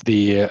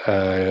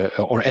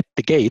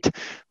the gate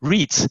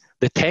reads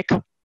the tag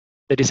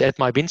that is at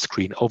my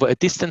windscreen over a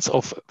distance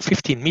of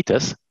 15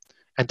 meters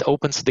and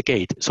opens the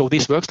gate. So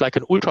this works like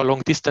an ultra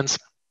long distance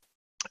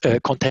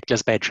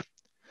contactless badge.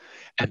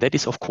 And that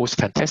is, of course,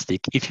 fantastic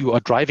if you are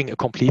driving a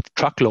complete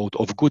truckload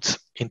of goods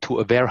into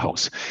a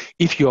warehouse.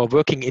 If you are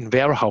working in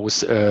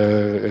warehouse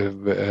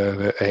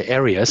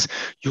areas,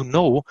 you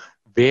know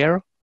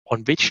where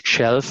on which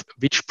shelf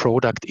which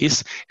product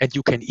is, and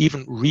you can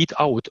even read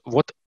out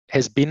what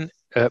has been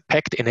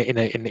packed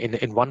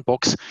in one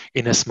box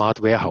in a smart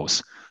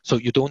warehouse. So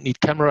you don't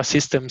need camera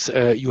systems.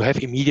 You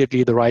have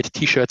immediately the right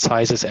T-shirt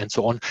sizes and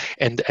so on.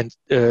 And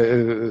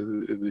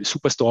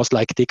superstores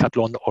like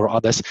Decathlon or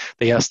others,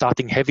 they are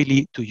starting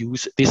heavily to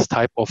use this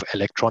type of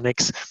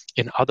electronics.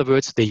 In other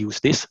words, they use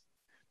this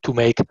to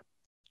make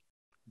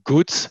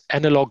goods,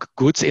 analog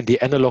goods in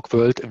the analog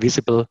world,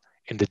 visible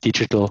in the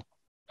digital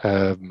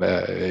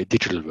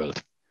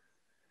world.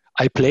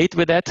 I played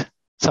with that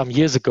some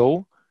years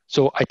ago.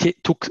 So I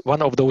took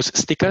one of those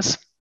stickers,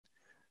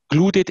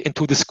 glued it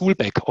into the school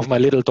bag of my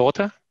little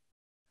daughter,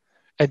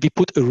 and we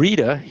put a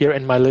reader here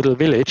in my little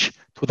village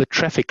to the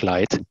traffic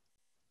light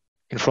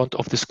in front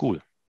of the school.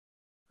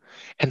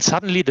 And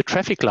suddenly the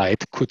traffic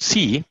light could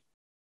see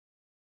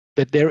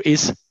that there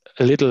is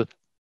a little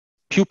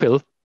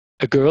pupil,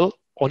 a girl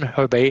on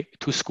her way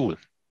to school,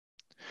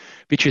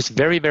 which is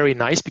very, very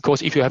nice,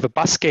 because if you have a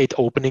bus gate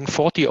opening,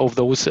 40 of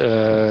those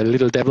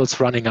little devils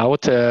running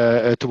out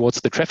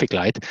towards the traffic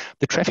light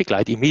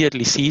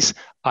immediately sees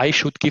I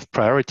should give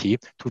priority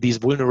to these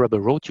vulnerable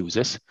road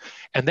users.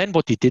 And then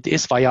what we did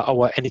is, via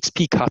our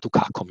NXP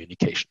car-to-car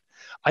communication,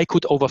 I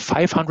could, over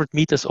 500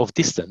 meters of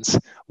distance,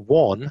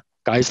 warn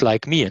guys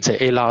like me and say,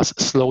 hey, Lars,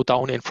 slow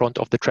down in front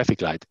of the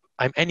traffic light.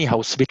 I'm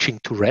anyhow switching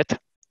to red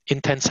in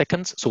 10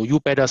 seconds, so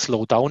you better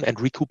slow down and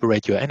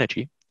recuperate your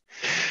energy.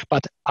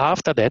 But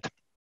after that,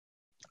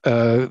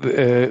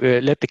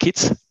 let the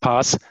kids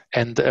pass,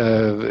 and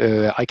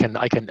I can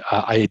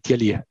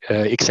ideally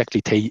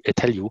exactly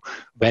tell you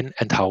when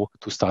and how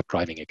to start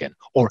driving again,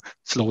 or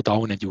slow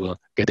down and you will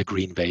get a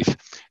green wave.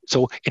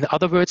 So in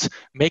other words,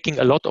 making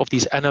a lot of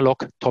these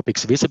analog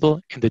topics visible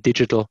in the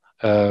digital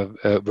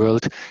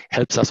world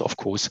helps us, of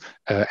course,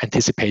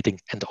 anticipating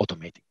and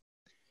automating.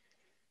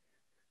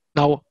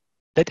 Now,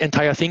 that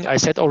entire thing I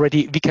said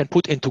already, we can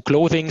put into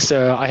clothing.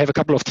 I have a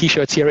couple of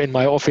T-shirts here in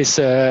my office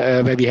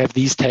where we have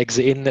these tags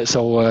in.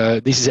 So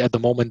this is at the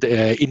moment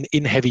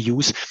in heavy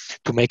use,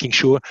 to making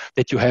sure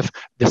that you have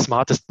the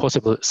smartest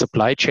possible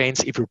supply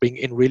chains. If you bring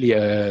in really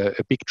a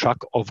big truck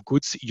of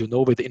goods, you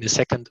know within a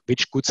second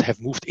which goods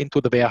have moved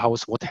into the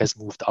warehouse, what has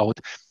moved out,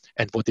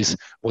 and what is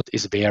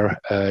where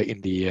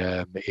in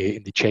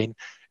the chain,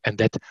 and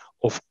that,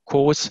 of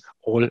course,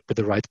 all with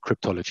the right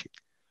cryptology.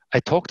 I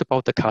talked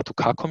about the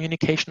car-to-car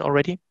communication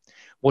already.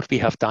 What we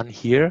have done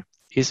here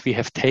is we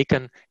have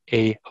taken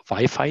a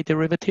Wi-Fi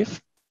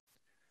derivative,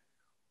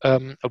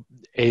 a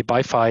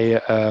Wi-Fi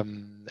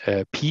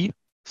P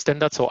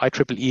standard, so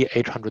IEEE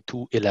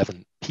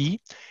 802.11p,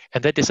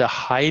 and that is a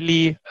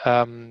highly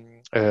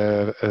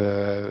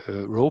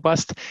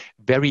robust,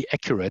 very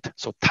accurate,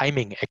 so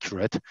timing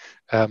accurate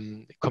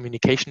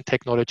communication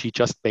technology,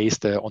 just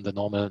based on the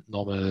normal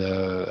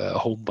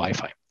home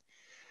Wi-Fi.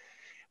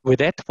 With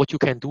that, what you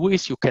can do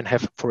is you can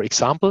have, for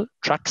example,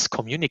 trucks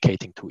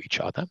communicating to each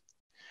other,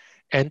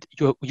 and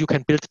you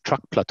can build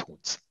truck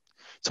platoons.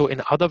 So in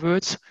other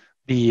words,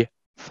 the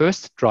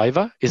first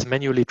driver is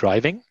manually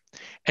driving,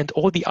 and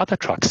all the other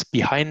trucks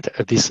behind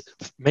this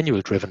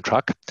manual driven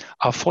truck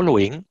are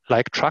following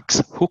like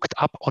trucks hooked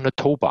up on a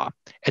tow bar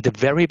at a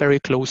very, very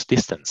close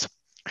distance.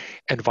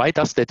 And why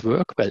does that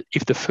work? Well,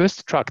 if the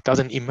first truck does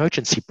an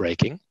emergency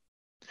braking,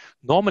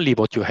 normally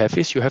what you have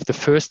is you have the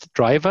first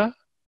driver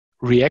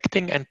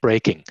reacting and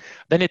braking.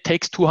 Then it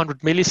takes 200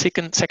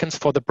 milliseconds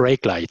for the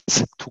brake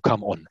lights to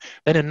come on.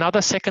 Then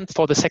another second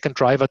for the second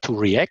driver to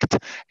react,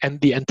 and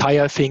the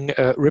entire thing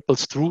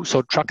ripples through.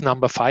 So truck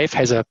number 5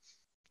 has a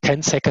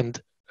 10-second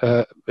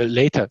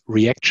later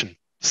reaction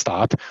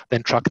start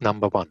than truck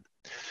number 1.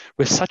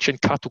 With such a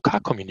car-to-car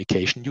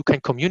communication, you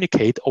can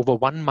communicate over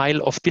 1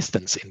 mile of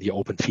distance in the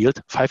open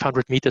field,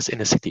 500 meters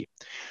in a city.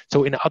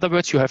 So in other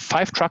words, you have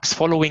 5 trucks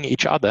following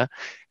each other,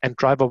 and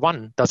driver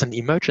 1 does an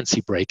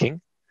emergency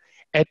braking.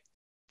 At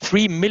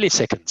 3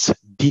 milliseconds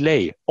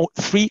delay,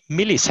 3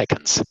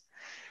 milliseconds,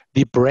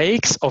 the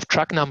brakes of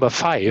truck number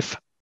 5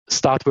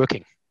 start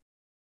working.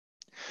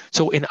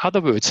 So in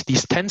other words,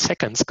 these 10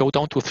 seconds go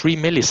down to 3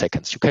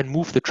 milliseconds. You can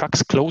move the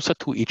trucks closer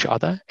to each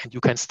other and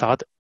you can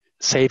start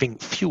saving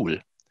fuel.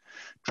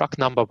 Truck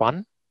number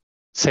 1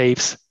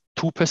 saves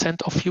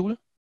 2% of fuel.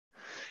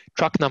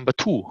 Truck number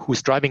 2,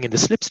 who's driving in the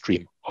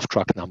slipstream of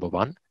truck number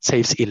 1,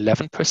 saves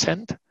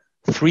 11%.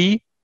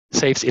 3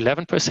 saves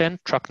 11%,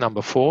 truck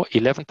number 4,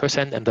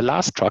 11%, and the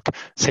last truck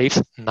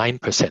saves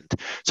 9%.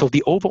 So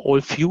the overall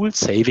fuel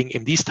saving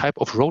in these type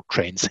of road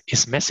trains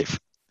is massive.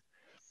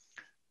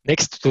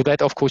 Next to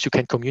that, of course, you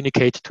can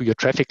communicate to your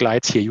traffic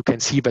lights here. You can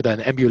see whether an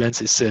ambulance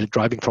is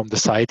driving from the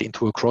side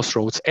into a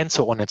crossroads and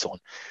so on and so on.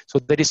 So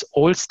that is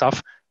all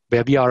stuff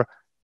where we are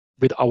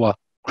with our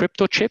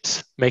crypto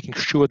chips, making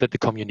sure that the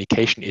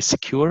communication is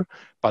secure,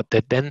 but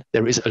that then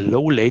there is a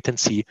low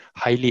latency,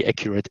 highly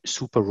accurate,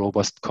 super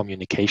robust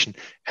communication.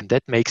 And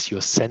that makes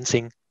your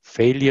sensing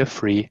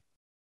failure-free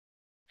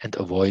and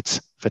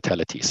avoids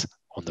fatalities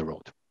on the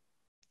road.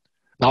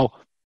 Now,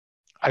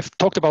 I've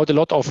talked about a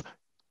lot of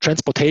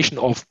transportation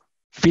of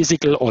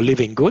physical or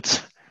living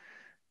goods.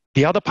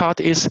 The other part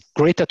is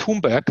Greta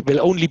Thunberg will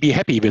only be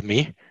happy with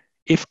me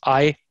if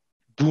I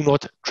do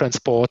not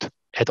transport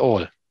at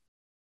all.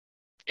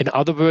 In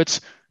other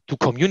words, to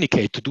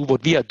communicate, to do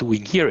what we are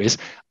doing here is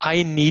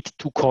I need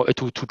to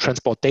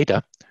transport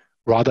data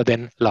rather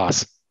than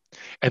Lars.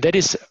 And that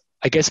is,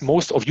 I guess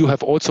most of you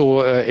have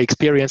also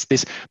experienced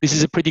this. This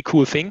is a pretty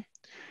cool thing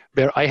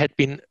where I had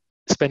been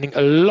spending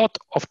a lot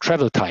of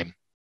travel time.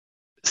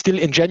 Still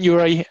in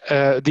January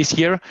this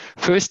year,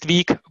 first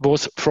week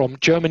was from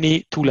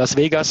Germany to Las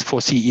Vegas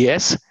for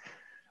CES,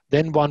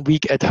 then 1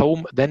 week at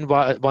home, then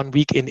 1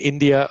 week in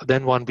India,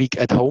 then 1 week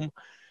at home.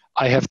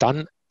 I have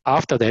done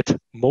after that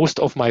most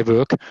of my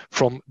work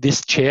from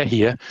this chair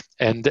here.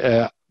 And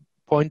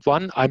point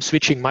 1, I'm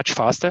switching much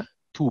faster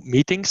to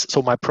meetings.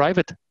 So my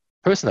private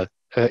personal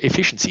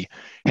efficiency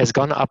has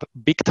gone up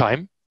big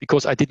time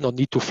because I did not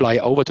need to fly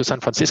over to San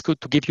Francisco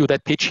to give you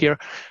that pitch here,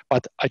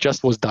 but I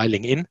just was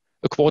dialing in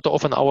a quarter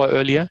of an hour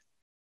earlier.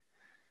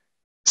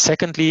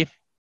 Secondly,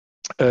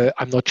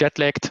 I'm not jet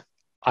lagged.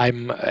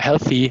 I'm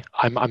healthy.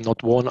 I'm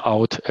not worn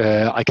out.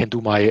 I can do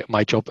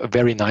my job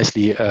very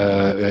nicely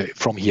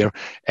from here.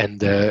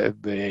 And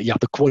yeah,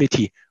 the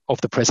quality of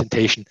the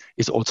presentation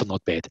is also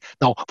not bad.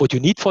 Now, what you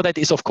need for that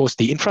is, of course,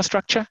 the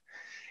infrastructure.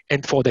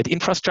 And for that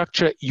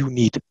infrastructure, you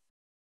need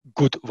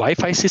good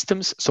Wi-Fi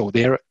systems. So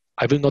there,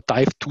 I will not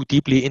dive too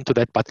deeply into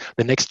that, but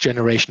the next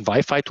generation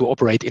Wi-Fi to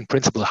operate in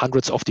principle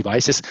hundreds of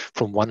devices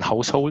from one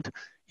household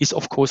is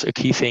of course a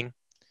key thing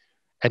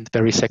and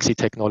very sexy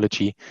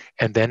technology.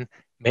 And then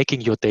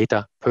making your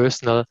data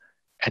personal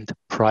and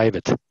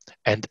private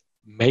and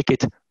make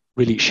it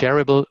really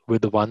shareable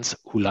with the ones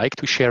who like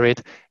to share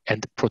it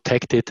and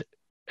protect it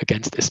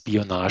against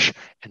espionage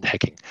and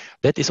hacking.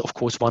 That is of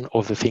course one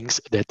of the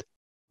things that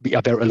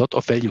where a lot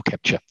of value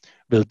capture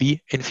will be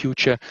in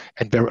future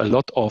and where a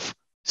lot of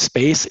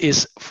space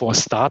is for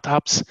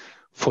startups,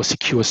 for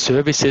secure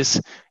services,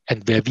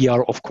 and where we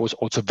are, of course,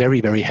 also very,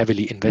 very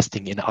heavily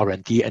investing in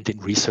R&D and in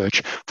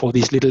research for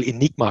these little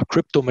Enigma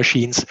crypto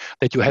machines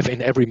that you have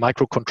in every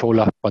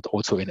microcontroller, but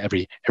also in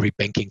every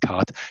banking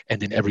card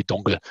and in every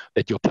dongle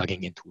that you're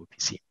plugging into a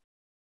PC.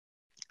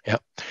 Yeah.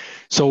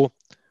 So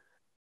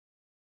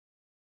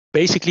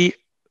basically,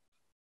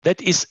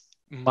 that is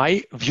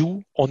my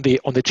view on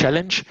the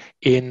challenge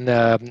in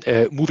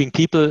moving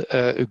people,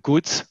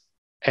 goods,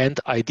 and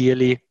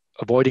ideally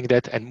avoiding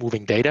that and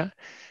moving data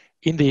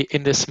in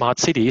the smart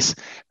cities.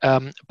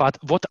 But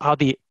what are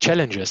the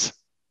challenges?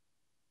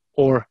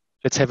 Or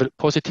let's have a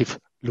positive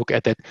look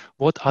at that.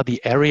 What are the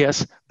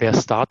areas where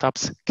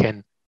startups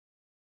can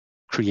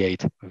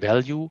create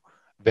value,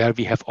 where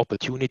we have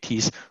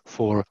opportunities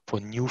for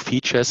new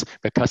features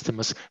where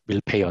customers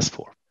will pay us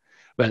for?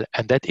 Well,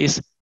 and that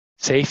is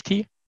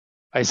safety,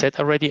 I said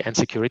already, and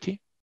security.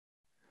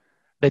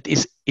 That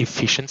is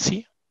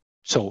efficiency.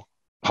 So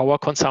power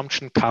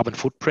consumption, carbon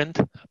footprint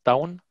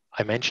down,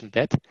 I mentioned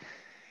that.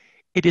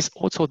 It is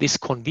also this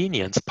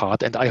convenience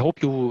part, and I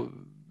hope you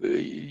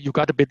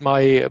got a bit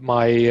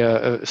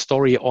my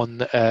story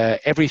on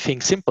everything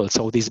simple.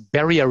 So this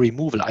barrier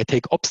removal, I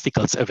take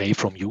obstacles away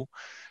from you.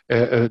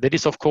 That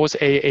is, of course,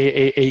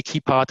 a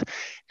key part.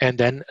 And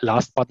then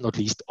last but not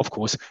least, of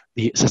course,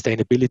 the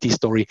sustainability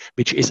story,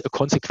 which is a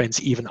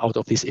consequence even out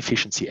of this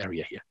efficiency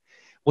area here.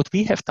 What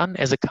we have done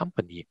as a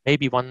company,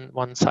 maybe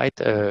one side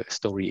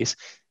story is,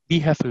 we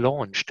have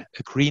launched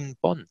a green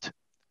bond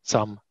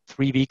some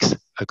 3 weeks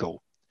ago.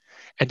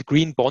 And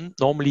green bond,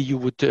 normally you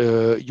would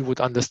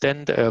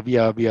understand we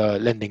are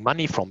lending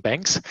money from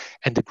banks,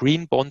 and the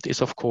green bond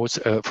is of course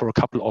for a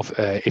couple of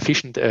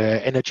efficient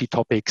energy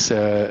topics.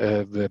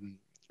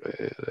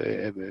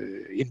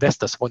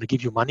 Investors want to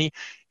give you money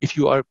if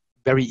you are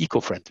very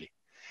eco-friendly.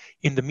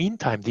 In the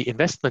meantime, the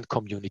investment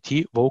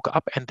community woke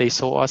up and they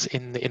saw us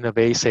in a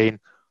way saying,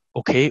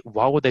 okay,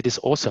 wow, that is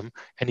awesome.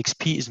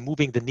 NXP is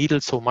moving the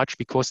needle so much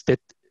because that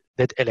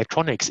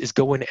electronics is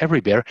going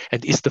everywhere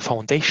and is the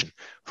foundation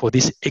for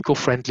this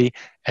eco-friendly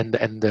and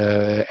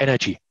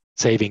energy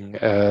saving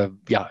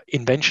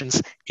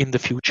inventions in the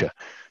future.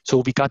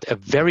 So we got a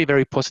very,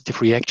 very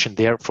positive reaction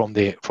there from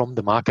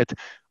the market.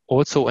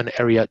 Also an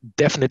area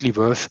definitely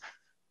worth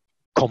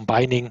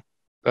combining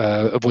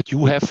what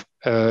you have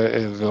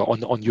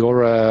on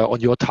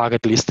your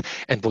target list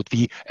and what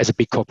we as a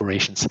big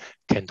corporations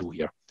can do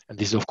here. And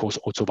this is of course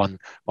also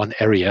one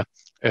area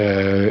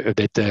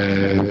that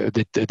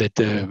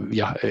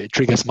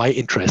triggers my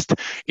interest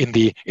in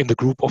the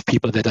group of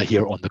people that are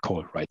here on the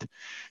call, right?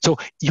 So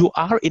you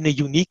are in a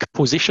unique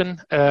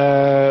position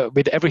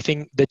with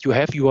everything that you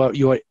have. You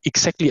are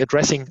exactly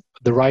addressing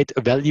the right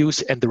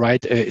values and the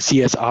right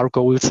CSR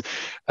goals.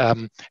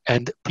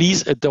 And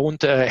please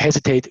don't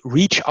hesitate.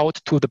 Reach out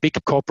to the big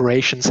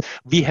corporations.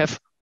 We have,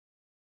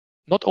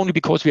 not only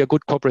because we are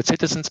good corporate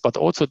citizens, but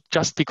also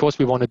just because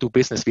we want to do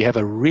business. We have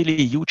a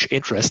really huge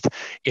interest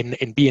in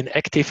being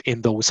active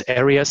in those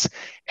areas.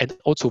 And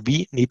also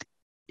we need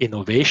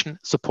innovation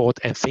support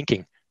and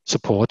thinking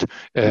support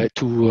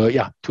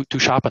to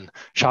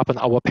sharpen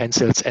our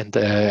pencils and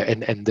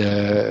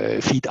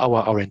feed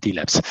our R&D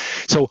labs.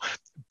 So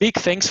big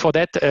thanks for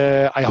that.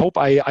 I hope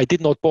I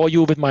did not bore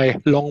you with my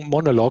long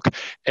monologue.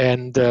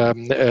 And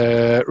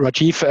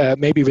Rajiv,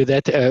 maybe with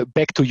that,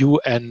 back to you.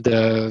 And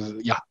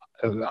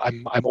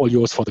I'm all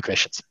yours for the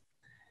questions.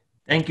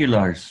 Thank you,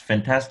 Lars.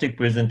 Fantastic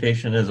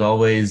presentation as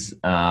always.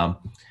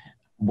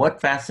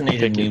 What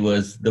fascinated me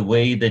was the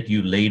way that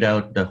you laid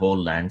out the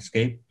whole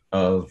landscape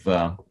of,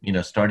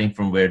 starting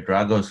from where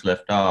Dragos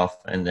left off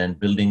and then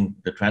building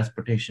the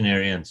transportation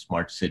area and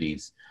smart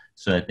cities.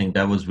 So I think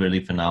that was really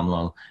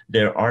phenomenal.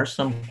 There are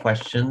some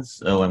questions,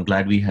 so I'm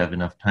glad we have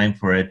enough time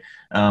for it.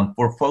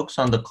 For folks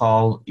on the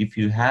call, if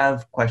you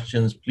have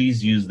questions,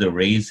 please use the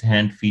raise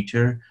hand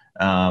feature.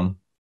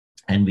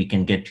 And we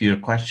can get to your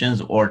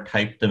questions or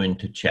type them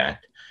into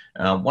chat.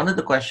 One of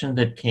the questions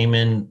that came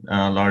in,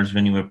 Lars,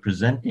 when you were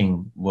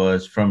presenting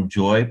was from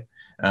Joy,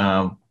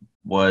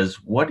 was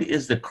what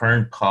is the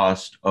current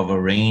cost of a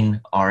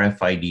RAIN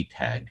RFID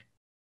tag?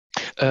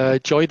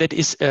 Joy, that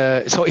is,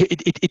 so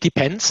it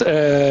depends.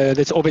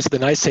 That's always the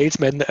nice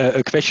salesman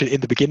question in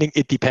the beginning.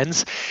 It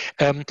depends,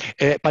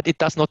 but it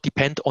does not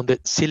depend on the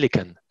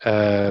silicon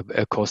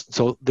cost.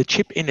 So the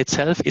chip in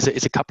itself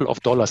is a couple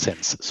of dollar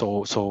cents.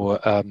 So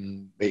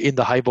in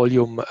the high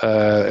volume,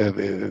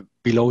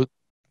 below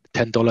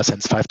 $10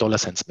 cents, $5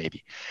 cents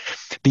maybe.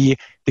 The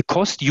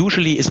cost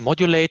usually is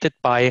modulated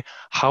by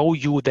how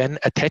you then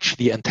attach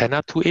the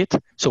antenna to it.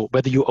 So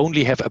whether you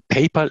only have a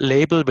paper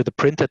label with a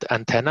printed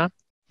antenna,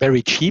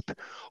 very cheap,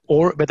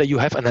 or whether you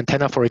have an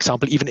antenna, for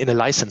example, even in a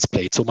license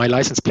plate. So my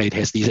license plate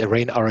has these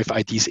RAIN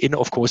RFIDs in.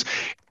 Of course,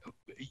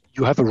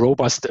 you have a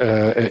robust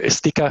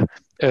sticker.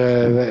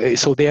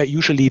 So they are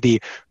usually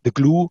the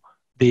glue,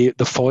 the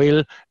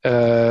foil,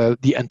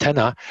 the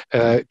antenna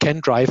can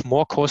drive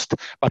more cost.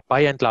 But by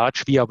and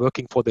large, we are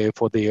working for the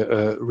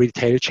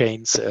retail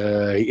chains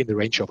in the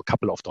range of a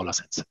couple of dollar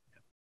cents.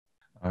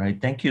 All right,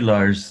 thank you,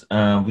 Lars.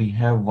 We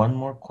have one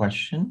more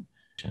question.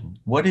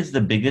 What is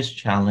the biggest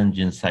challenge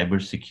in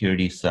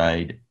cybersecurity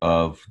side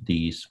of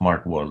the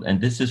smart world? And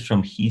this is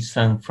from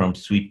Hisan from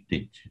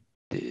Sweetditch.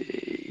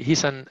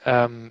 Hisan,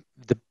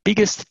 the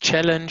biggest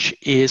challenge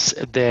is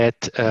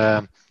that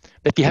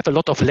we have a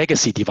lot of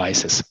legacy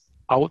devices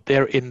out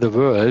there in the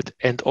world.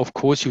 And of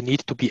course, you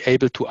need to be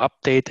able to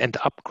update and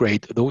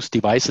upgrade those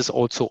devices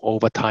also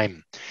over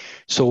time.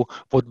 So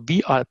what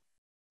we are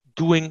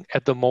doing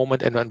at the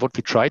moment and what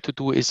we try to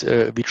do is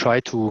we try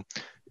to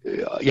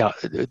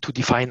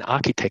define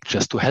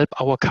architectures to help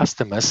our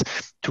customers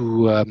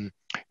to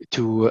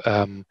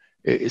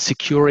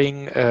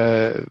securing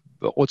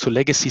also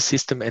legacy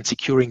system and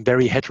securing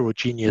very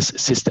heterogeneous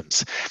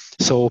systems.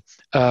 So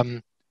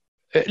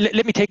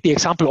let me take the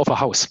example of a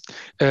house.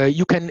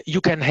 You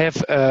can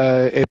have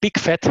a big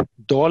fat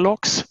door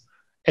locks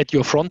at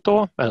your front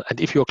door,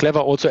 and if you're clever,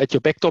 also at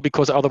your back door,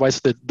 because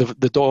otherwise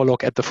the door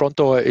lock at the front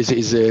door is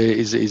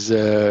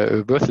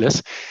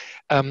worthless.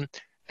 And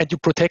you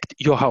protect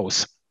your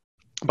house.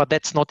 But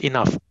that's not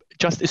enough.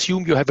 Just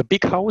assume you have a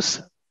big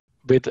house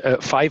with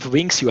 5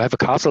 wings. You have a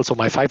castle, so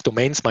my 5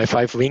 domains, my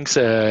 5 wings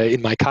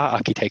in my car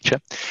architecture.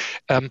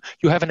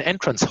 You have an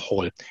entrance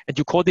hall, and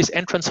you call this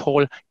entrance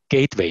hall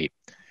gateway.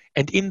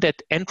 And in that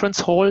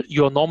entrance hall,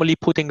 you're normally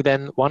putting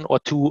then 1 or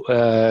 2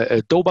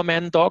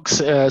 Doberman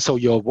dogs, so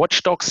your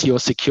watchdogs, your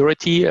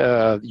security,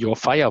 your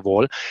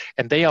firewall,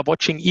 and they are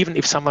watching even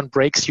if someone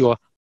breaks your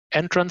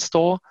entrance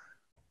door.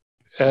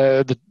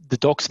 The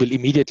dogs will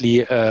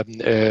immediately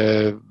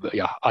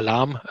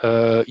alarm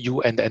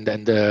you and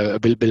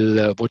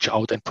will watch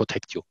out and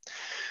protect you.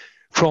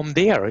 From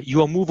there,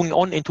 you are moving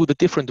on into the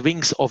different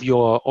wings of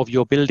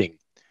your building,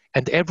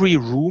 and every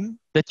room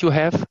that you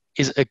have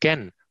is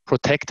again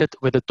protected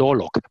with a door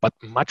lock, but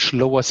much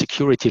lower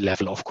security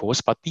level, of course.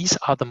 But these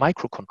are the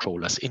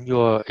microcontrollers in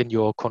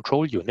your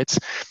control units.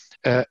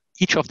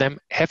 Each of them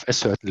have a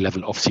certain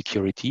level of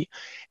security.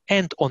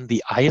 And on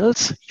the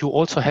aisles, you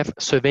also have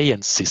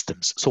surveillance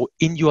systems. So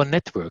in your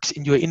networks,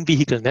 in your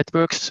in-vehicle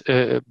networks,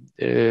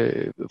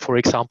 for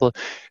example,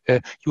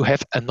 you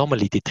have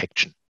anomaly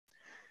detection.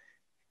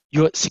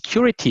 Your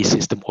security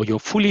system or your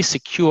fully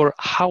secure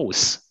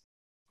house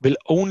will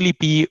only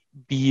be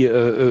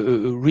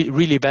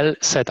really well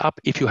set up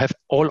if you have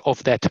all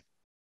of that.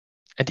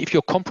 And if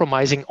you're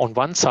compromising on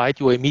one side,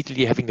 you're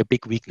immediately having a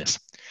big weakness.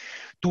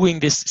 Doing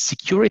this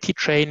security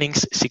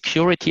trainings,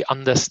 security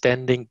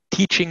understanding,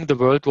 teaching the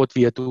world what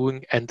we are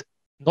doing, and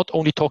not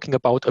only talking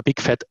about a big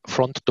fat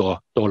front door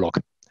lock.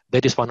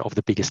 That is one of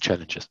the biggest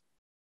challenges.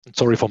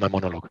 Sorry for my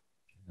monologue.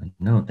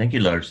 No, thank you,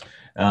 Lars.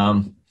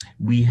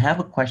 We have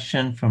a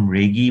question from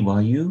Regi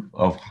Wahyu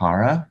of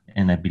Hara,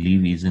 and I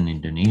believe he's in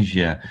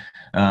Indonesia.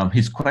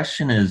 His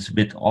question is,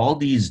 with all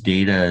these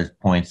data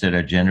points that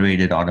are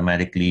generated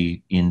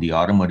automatically in the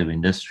automotive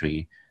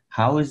industry,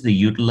 how is the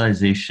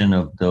utilization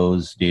of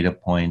those data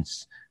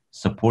points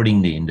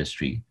supporting the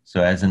industry?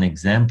 So as an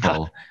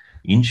example,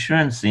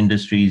 insurance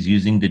industry is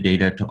using the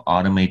data to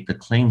automate the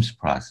claims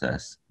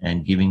process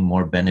and giving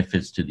more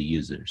benefits to the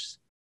users.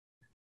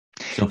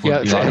 So for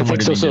the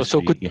automotive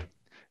industry, good. Yeah.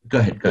 Go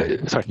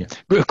ahead. Sorry.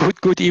 Yeah.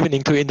 Good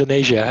evening to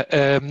Indonesia.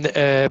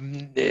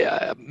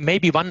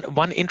 Maybe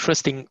one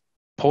interesting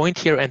point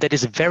here, and that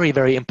is very,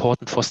 very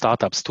important for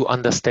startups to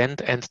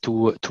understand and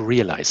to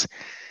realize.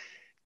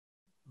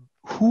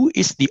 Who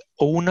is the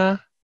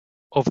owner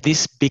of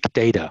this big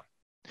data?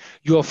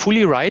 You are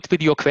fully right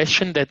with your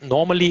question that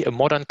normally a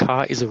modern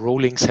car is a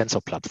rolling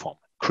sensor platform,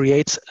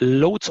 creates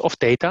loads of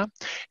data,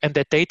 and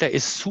that data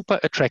is super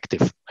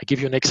attractive. I give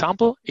you an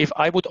example. If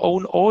I would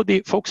own all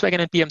the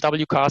Volkswagen and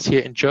BMW cars here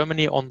in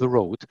Germany on the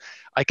road,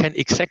 I can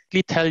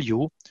exactly tell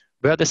you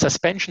where the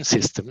suspension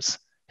systems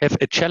have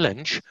a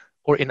challenge,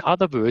 or in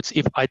other words,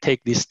 if I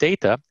take this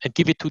data and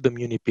give it to the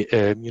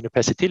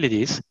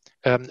municipalities,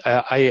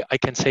 I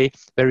can say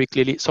very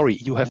clearly, sorry,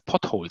 you have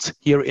potholes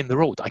here in the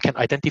road. I can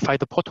identify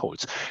the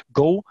potholes.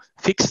 Go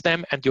fix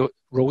them and your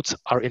roads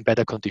are in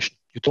better condition.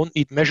 You don't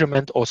need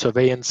measurement or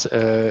surveillance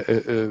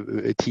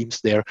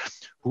teams there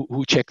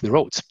who check the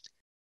roads.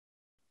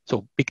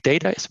 So big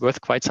data is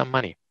worth quite some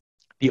money.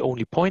 The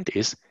only point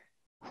is,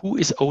 who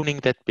is owning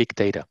that big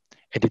data?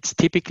 And it's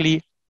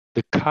typically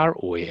the car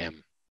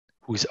OEM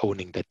who is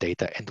owning that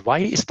data. And why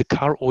is the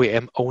car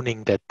OEM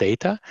owning that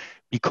data?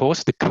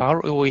 Because the car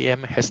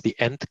OEM has the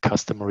end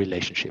customer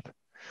relationship.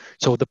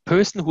 So the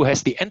person who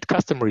has the end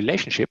customer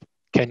relationship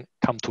can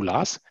come to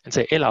Lars and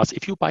say, hey Lars,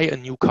 if you buy a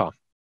new car,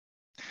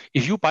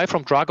 if you buy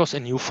from Dragos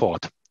a new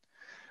Ford,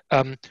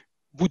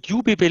 would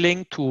you be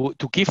willing to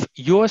give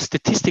your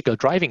statistical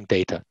driving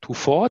data to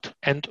Ford?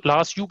 And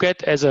Lars, you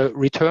get as a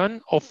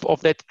return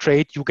of that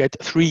trade, you get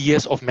 3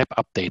 years of map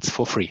updates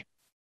for free.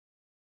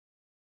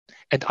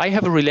 And I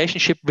have a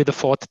relationship with the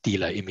Ford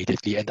dealer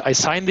immediately. And I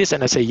sign this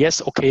and I say,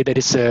 yes, okay, that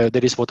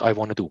is what I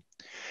want to do.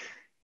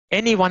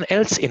 Anyone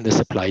else in the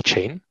supply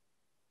chain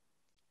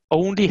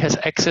only has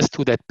access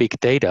to that big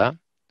data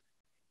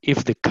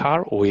if the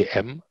car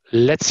OEM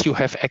lets you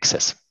have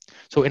access.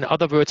 So in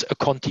other words, a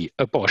Conti,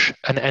 a Bosch,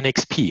 an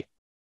NXP.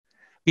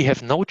 We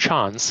have no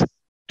chance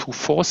to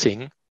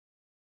forcing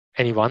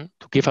anyone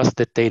to give us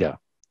that data.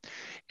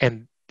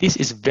 And this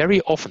is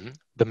very often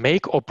the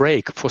make or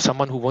break for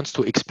someone who wants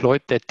to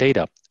exploit that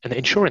data. An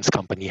insurance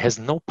company has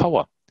no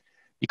power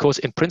because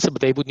in principle,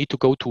 they would need to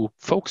go to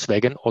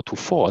Volkswagen or to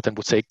Ford and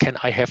would say, can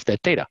I have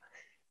that data?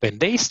 When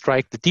they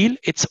strike the deal,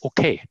 it's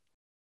okay.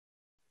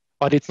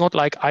 But it's not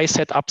like I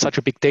set up such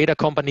a big data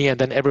company and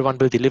then everyone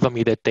will deliver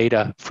me that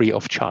data free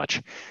of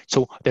charge.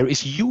 So there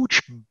is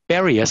huge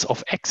barriers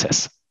of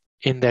access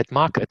in that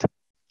market.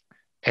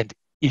 And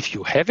if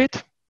you have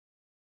it,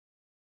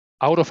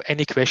 out of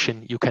any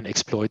question, you can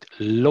exploit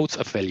loads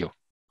of value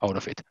out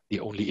of it. The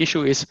only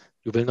issue is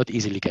you will not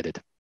easily get it.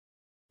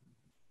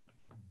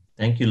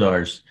 Thank you,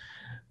 Lars.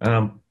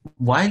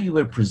 While you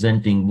were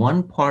presenting,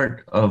 one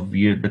part of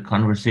the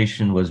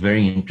conversation was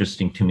very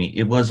interesting to me.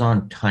 It was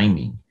on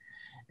timing.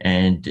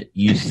 And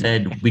you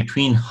said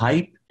between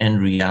hype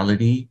and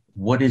reality,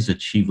 what is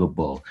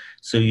achievable?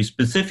 So you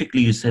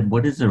said,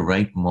 what is the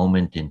right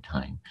moment in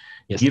time?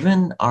 Yes.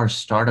 Given our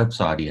startups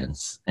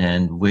audience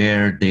and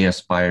where they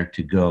aspire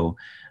to go,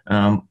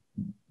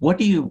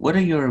 what are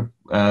your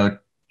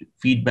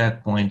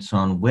feedback points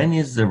on when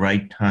is the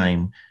right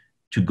time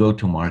to go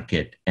to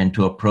market and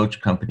to approach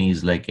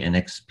companies like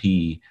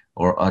NXP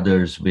or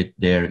others with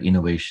their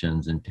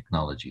innovations and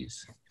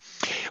technologies?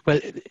 Well,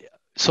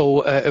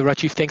 so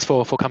Rajiv, thanks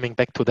for coming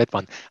back to that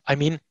one. I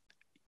mean,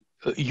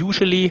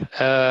 usually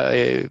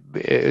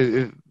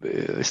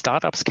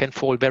startups can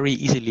fall very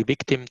easily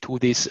victim to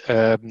this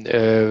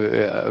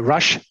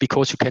rush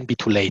because you can be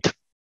too late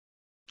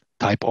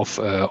type of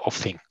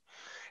thing.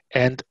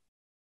 And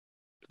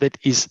that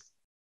is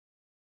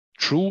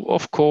true,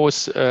 of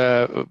course,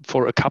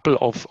 for a couple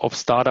of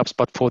startups,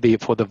 but for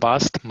the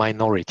vast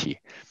minority.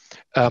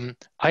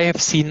 I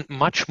have seen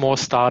much more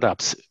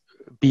startups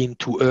being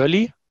too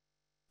early,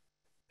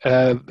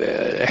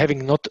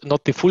 having not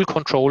the full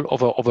control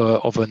of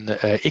an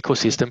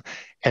ecosystem,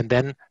 and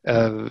then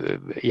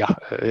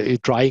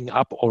drying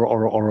up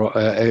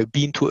or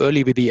being too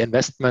early with the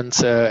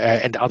investments,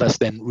 and others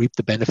then reap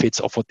the benefits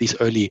of what these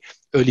early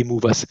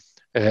movers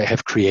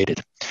have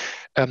created.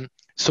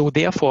 So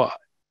therefore,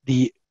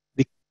 the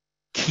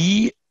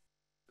key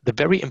the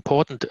very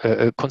important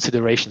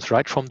considerations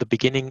right from the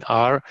beginning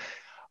are,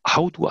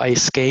 how do I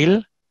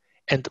scale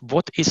and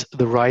what is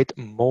the right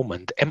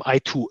moment? Am I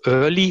too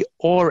early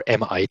or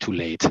am I too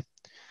late?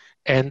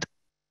 And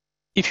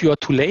if you are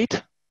too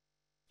late,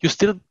 you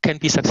still can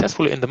be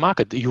successful in the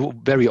market. You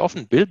very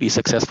often will be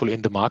successful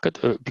in the market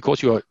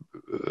because you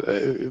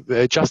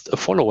are just a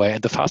follower,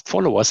 and the fast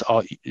followers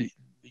are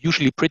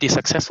usually pretty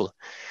successful.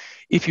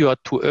 If you are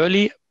too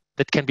early,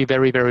 that can be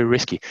very, very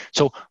risky.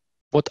 So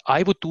what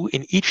I would do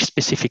in each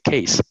specific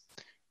case,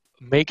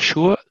 make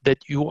sure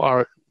that you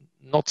are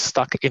not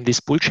stuck in these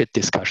bullshit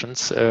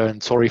discussions.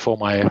 And sorry for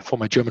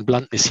my German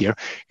bluntness here.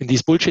 In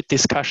these bullshit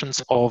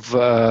discussions of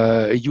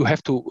you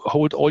have to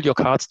hold all your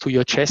cards to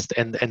your chest,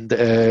 and then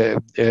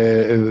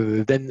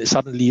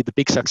suddenly the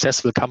big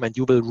success will come and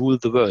you will rule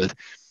the world.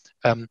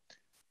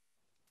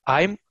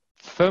 I'm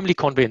firmly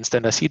convinced,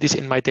 and I see this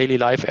in my daily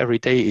life every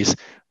day, is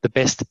the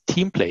best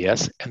team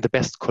players and the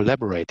best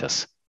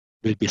collaborators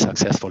will be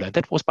successful. And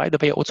that was, by the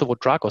way, also what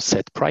Dragos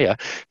said prior,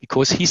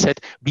 because he said,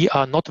 we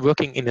are not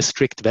working in a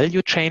strict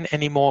value chain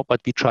anymore,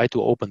 but we try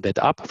to open that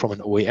up from an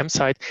OEM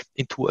side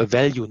into a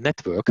value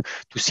network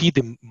to see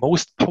the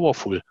most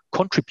powerful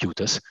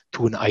contributors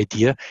to an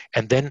idea,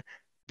 and then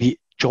we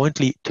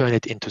jointly turn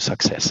it into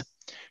success.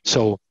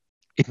 So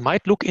it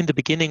might look in the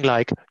beginning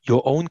like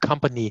your own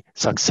company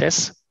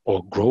success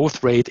or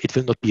growth rate. It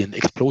will not be an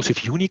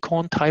explosive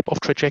unicorn type of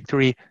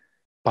trajectory,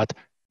 but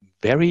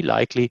very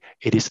likely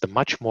it is the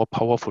much more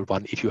powerful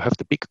one if you have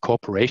the big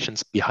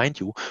corporations behind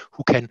you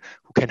who can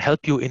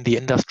help you in the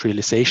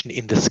industrialization,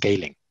 in the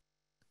scaling.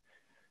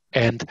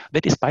 And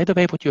that is, by the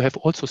way, what you have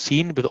also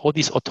seen with all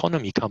these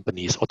autonomy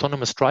companies,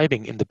 autonomous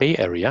driving in the Bay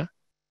Area.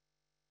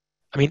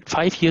 I mean,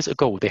 5 years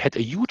ago, they had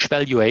a huge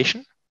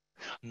valuation.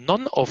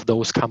 None of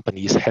those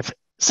companies have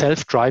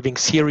self-driving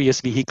serious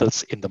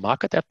vehicles in the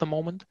market at the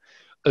moment.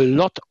 A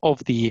lot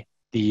of the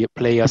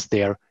players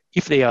there,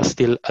 if they are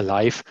still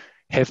alive,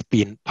 have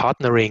been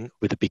partnering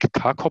with the big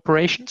car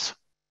corporations,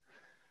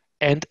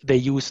 and they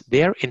use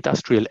their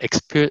industrial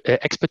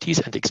expertise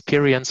and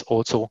experience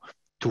also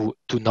to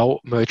now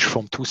merge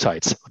from two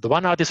sides. The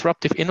one are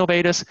disruptive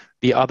innovators,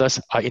 the others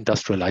are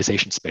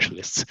industrialization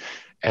specialists.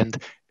 And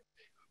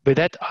with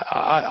that,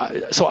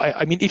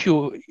 I mean, if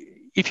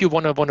you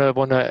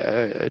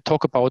wanna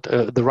talk about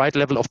the right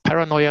level of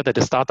paranoia that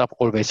a startup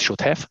always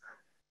should have,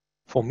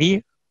 for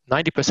me,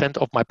 90%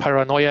 of my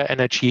paranoia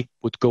energy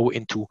would go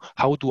into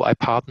how do I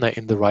partner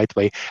in the right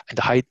way, and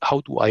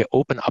how do I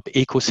open up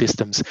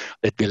ecosystems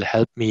that will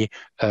help me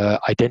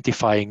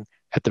identifying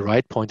at the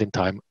right point in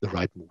time the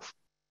right move.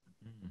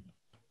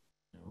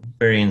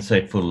 Very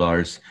insightful,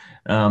 Lars.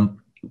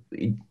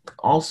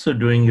 Also,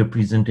 during your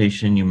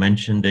presentation, you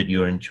mentioned that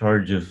you're in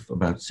charge of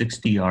about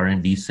 60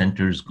 R&D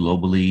centers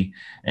globally.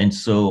 And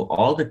so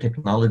all the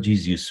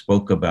technologies you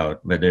spoke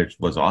about, whether it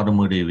was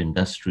automotive,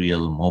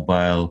 industrial,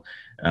 mobile,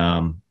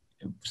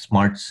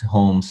 smart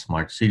homes,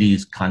 smart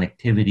cities,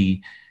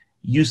 connectivity,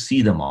 you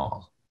see them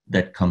all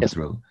that come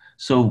through.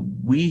 So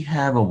we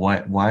have a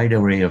wide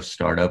array of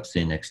startups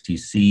in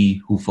XTC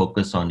who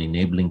focus on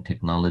enabling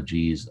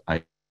technologies,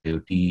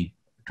 IoT,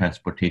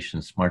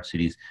 transportation, smart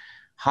cities.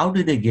 How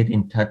do they get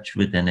in touch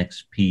with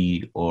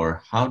NXP,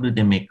 or how do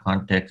they make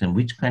contact, and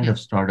which kind of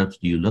startups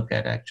do you look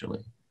at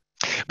actually?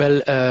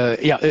 Well,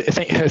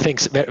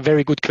 thanks.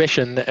 Very good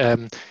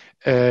question.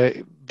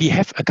 We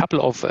have a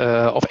couple of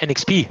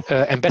NXP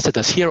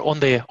ambassadors here on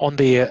the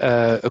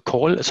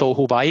call. So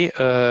Huawei,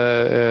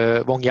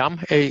 Wong Yam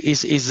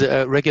is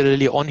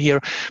regularly on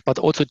here, but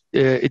also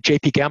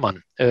JP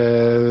German,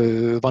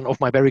 one of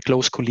my very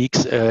close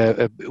colleagues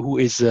who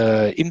is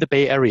in the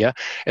Bay Area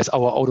as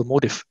our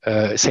automotive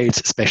sales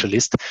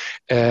specialist.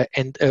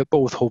 And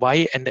both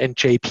Huawei and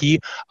JP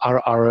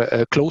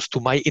are close to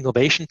my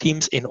innovation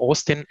teams in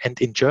Austin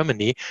and in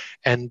Germany.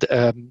 And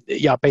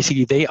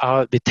basically they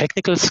are the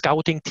technical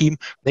scouting team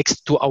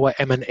next to our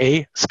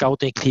M&A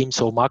scouting team.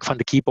 So Mark van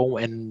der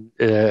Kieboom and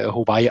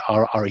Huawei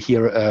are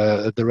here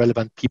the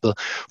relevant people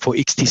for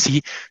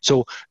XTC.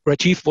 So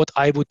Rajiv, what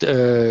I would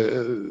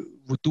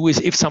do is,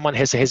 if someone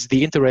has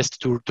the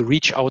interest to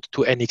reach out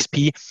to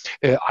NXP,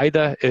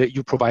 either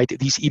you provide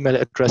these email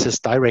addresses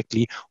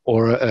directly,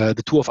 or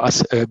the two of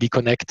us we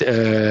connect,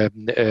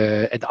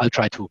 and I'll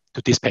try to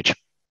dispatch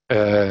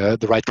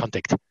the right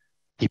contact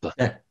people.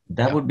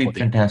 That would be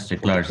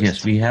fantastic, Lars.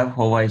 Yes, we have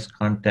Huawei's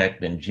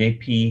contact and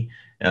JP.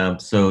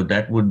 So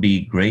that would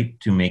be great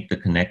to make the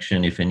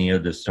connection if any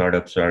of the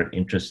startups are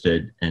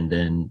interested, and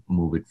then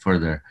move it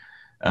further.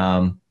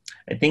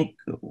 I think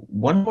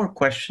one more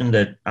question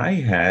that I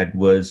had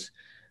was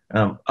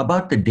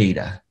about the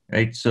data,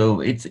 right? So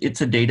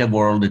it's a data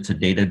world, it's a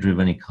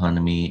data-driven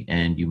economy,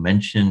 and you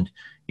mentioned,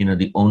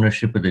 the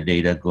ownership of the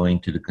data going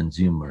to the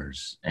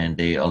consumers, and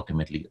they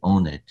ultimately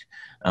own it.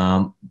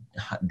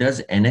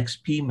 Does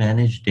NXP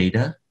manage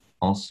data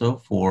also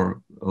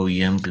for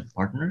OEMs and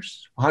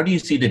partners? How do you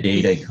see the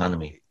data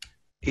economy?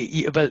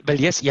 Well,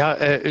 yes,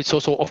 yeah. So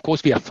of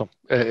course we are from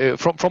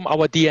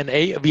our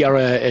DNA. We are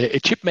a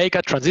chip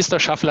maker, transistor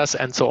shufflers,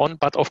 and so on.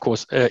 But of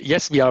course,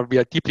 yes, we are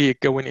deeply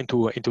going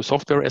into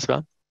software as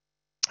well.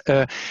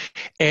 Uh,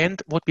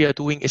 and what we are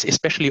doing is,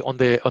 especially on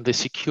the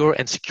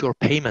secure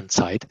payment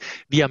side,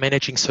 we are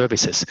managing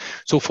services.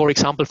 So, for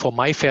example, for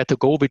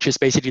MyFare2Go, which is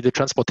basically the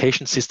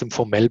transportation system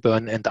for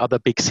Melbourne and other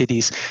big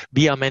cities,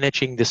 we are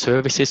managing the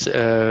services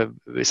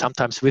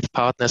sometimes with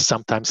partners,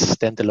 sometimes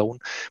standalone,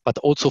 but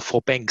also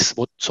for banks.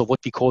 What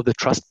we call the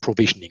trust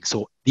provisioning.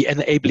 So the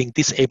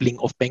disabling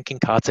of banking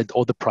cards and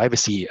all the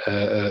privacy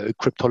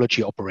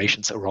cryptology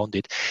operations around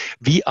it,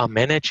 we are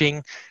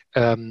managing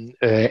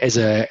as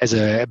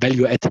a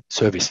value-add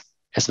service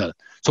as well.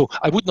 So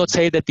I would not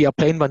say that we are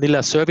plain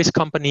vanilla service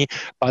company,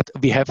 but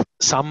we have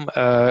some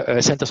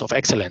centers of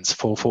excellence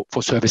for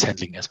service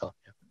handling as well.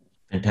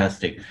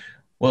 Fantastic.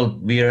 Well,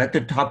 we are at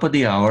the top of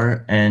the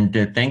hour, and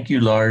thank you,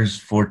 Lars,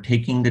 for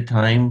taking the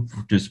time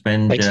to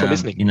spend, Thanks for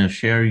listening.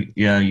 Share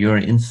your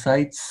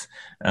insights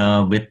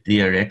with the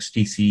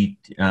XTC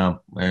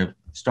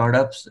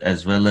startups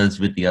as well as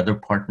with the other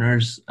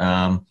partners.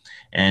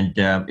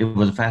 It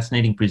was a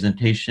fascinating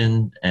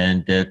presentation.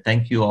 And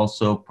thank you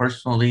also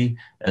personally,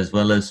 as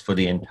well as for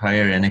the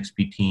entire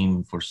NXP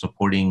team for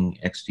supporting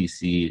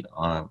XTC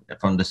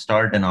from the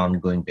start and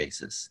ongoing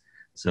basis.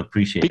 So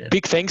appreciate it.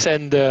 Big thanks,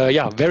 and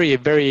very,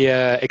 very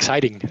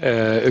exciting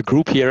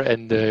group here,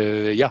 and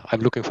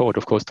I'm looking forward,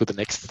 of course, to the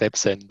next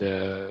steps, and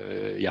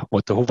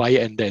what the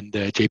Huawei and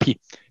JP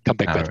come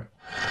back with. Right.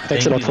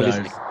 Thanks a lot for Lars.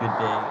 listening. Good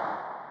day.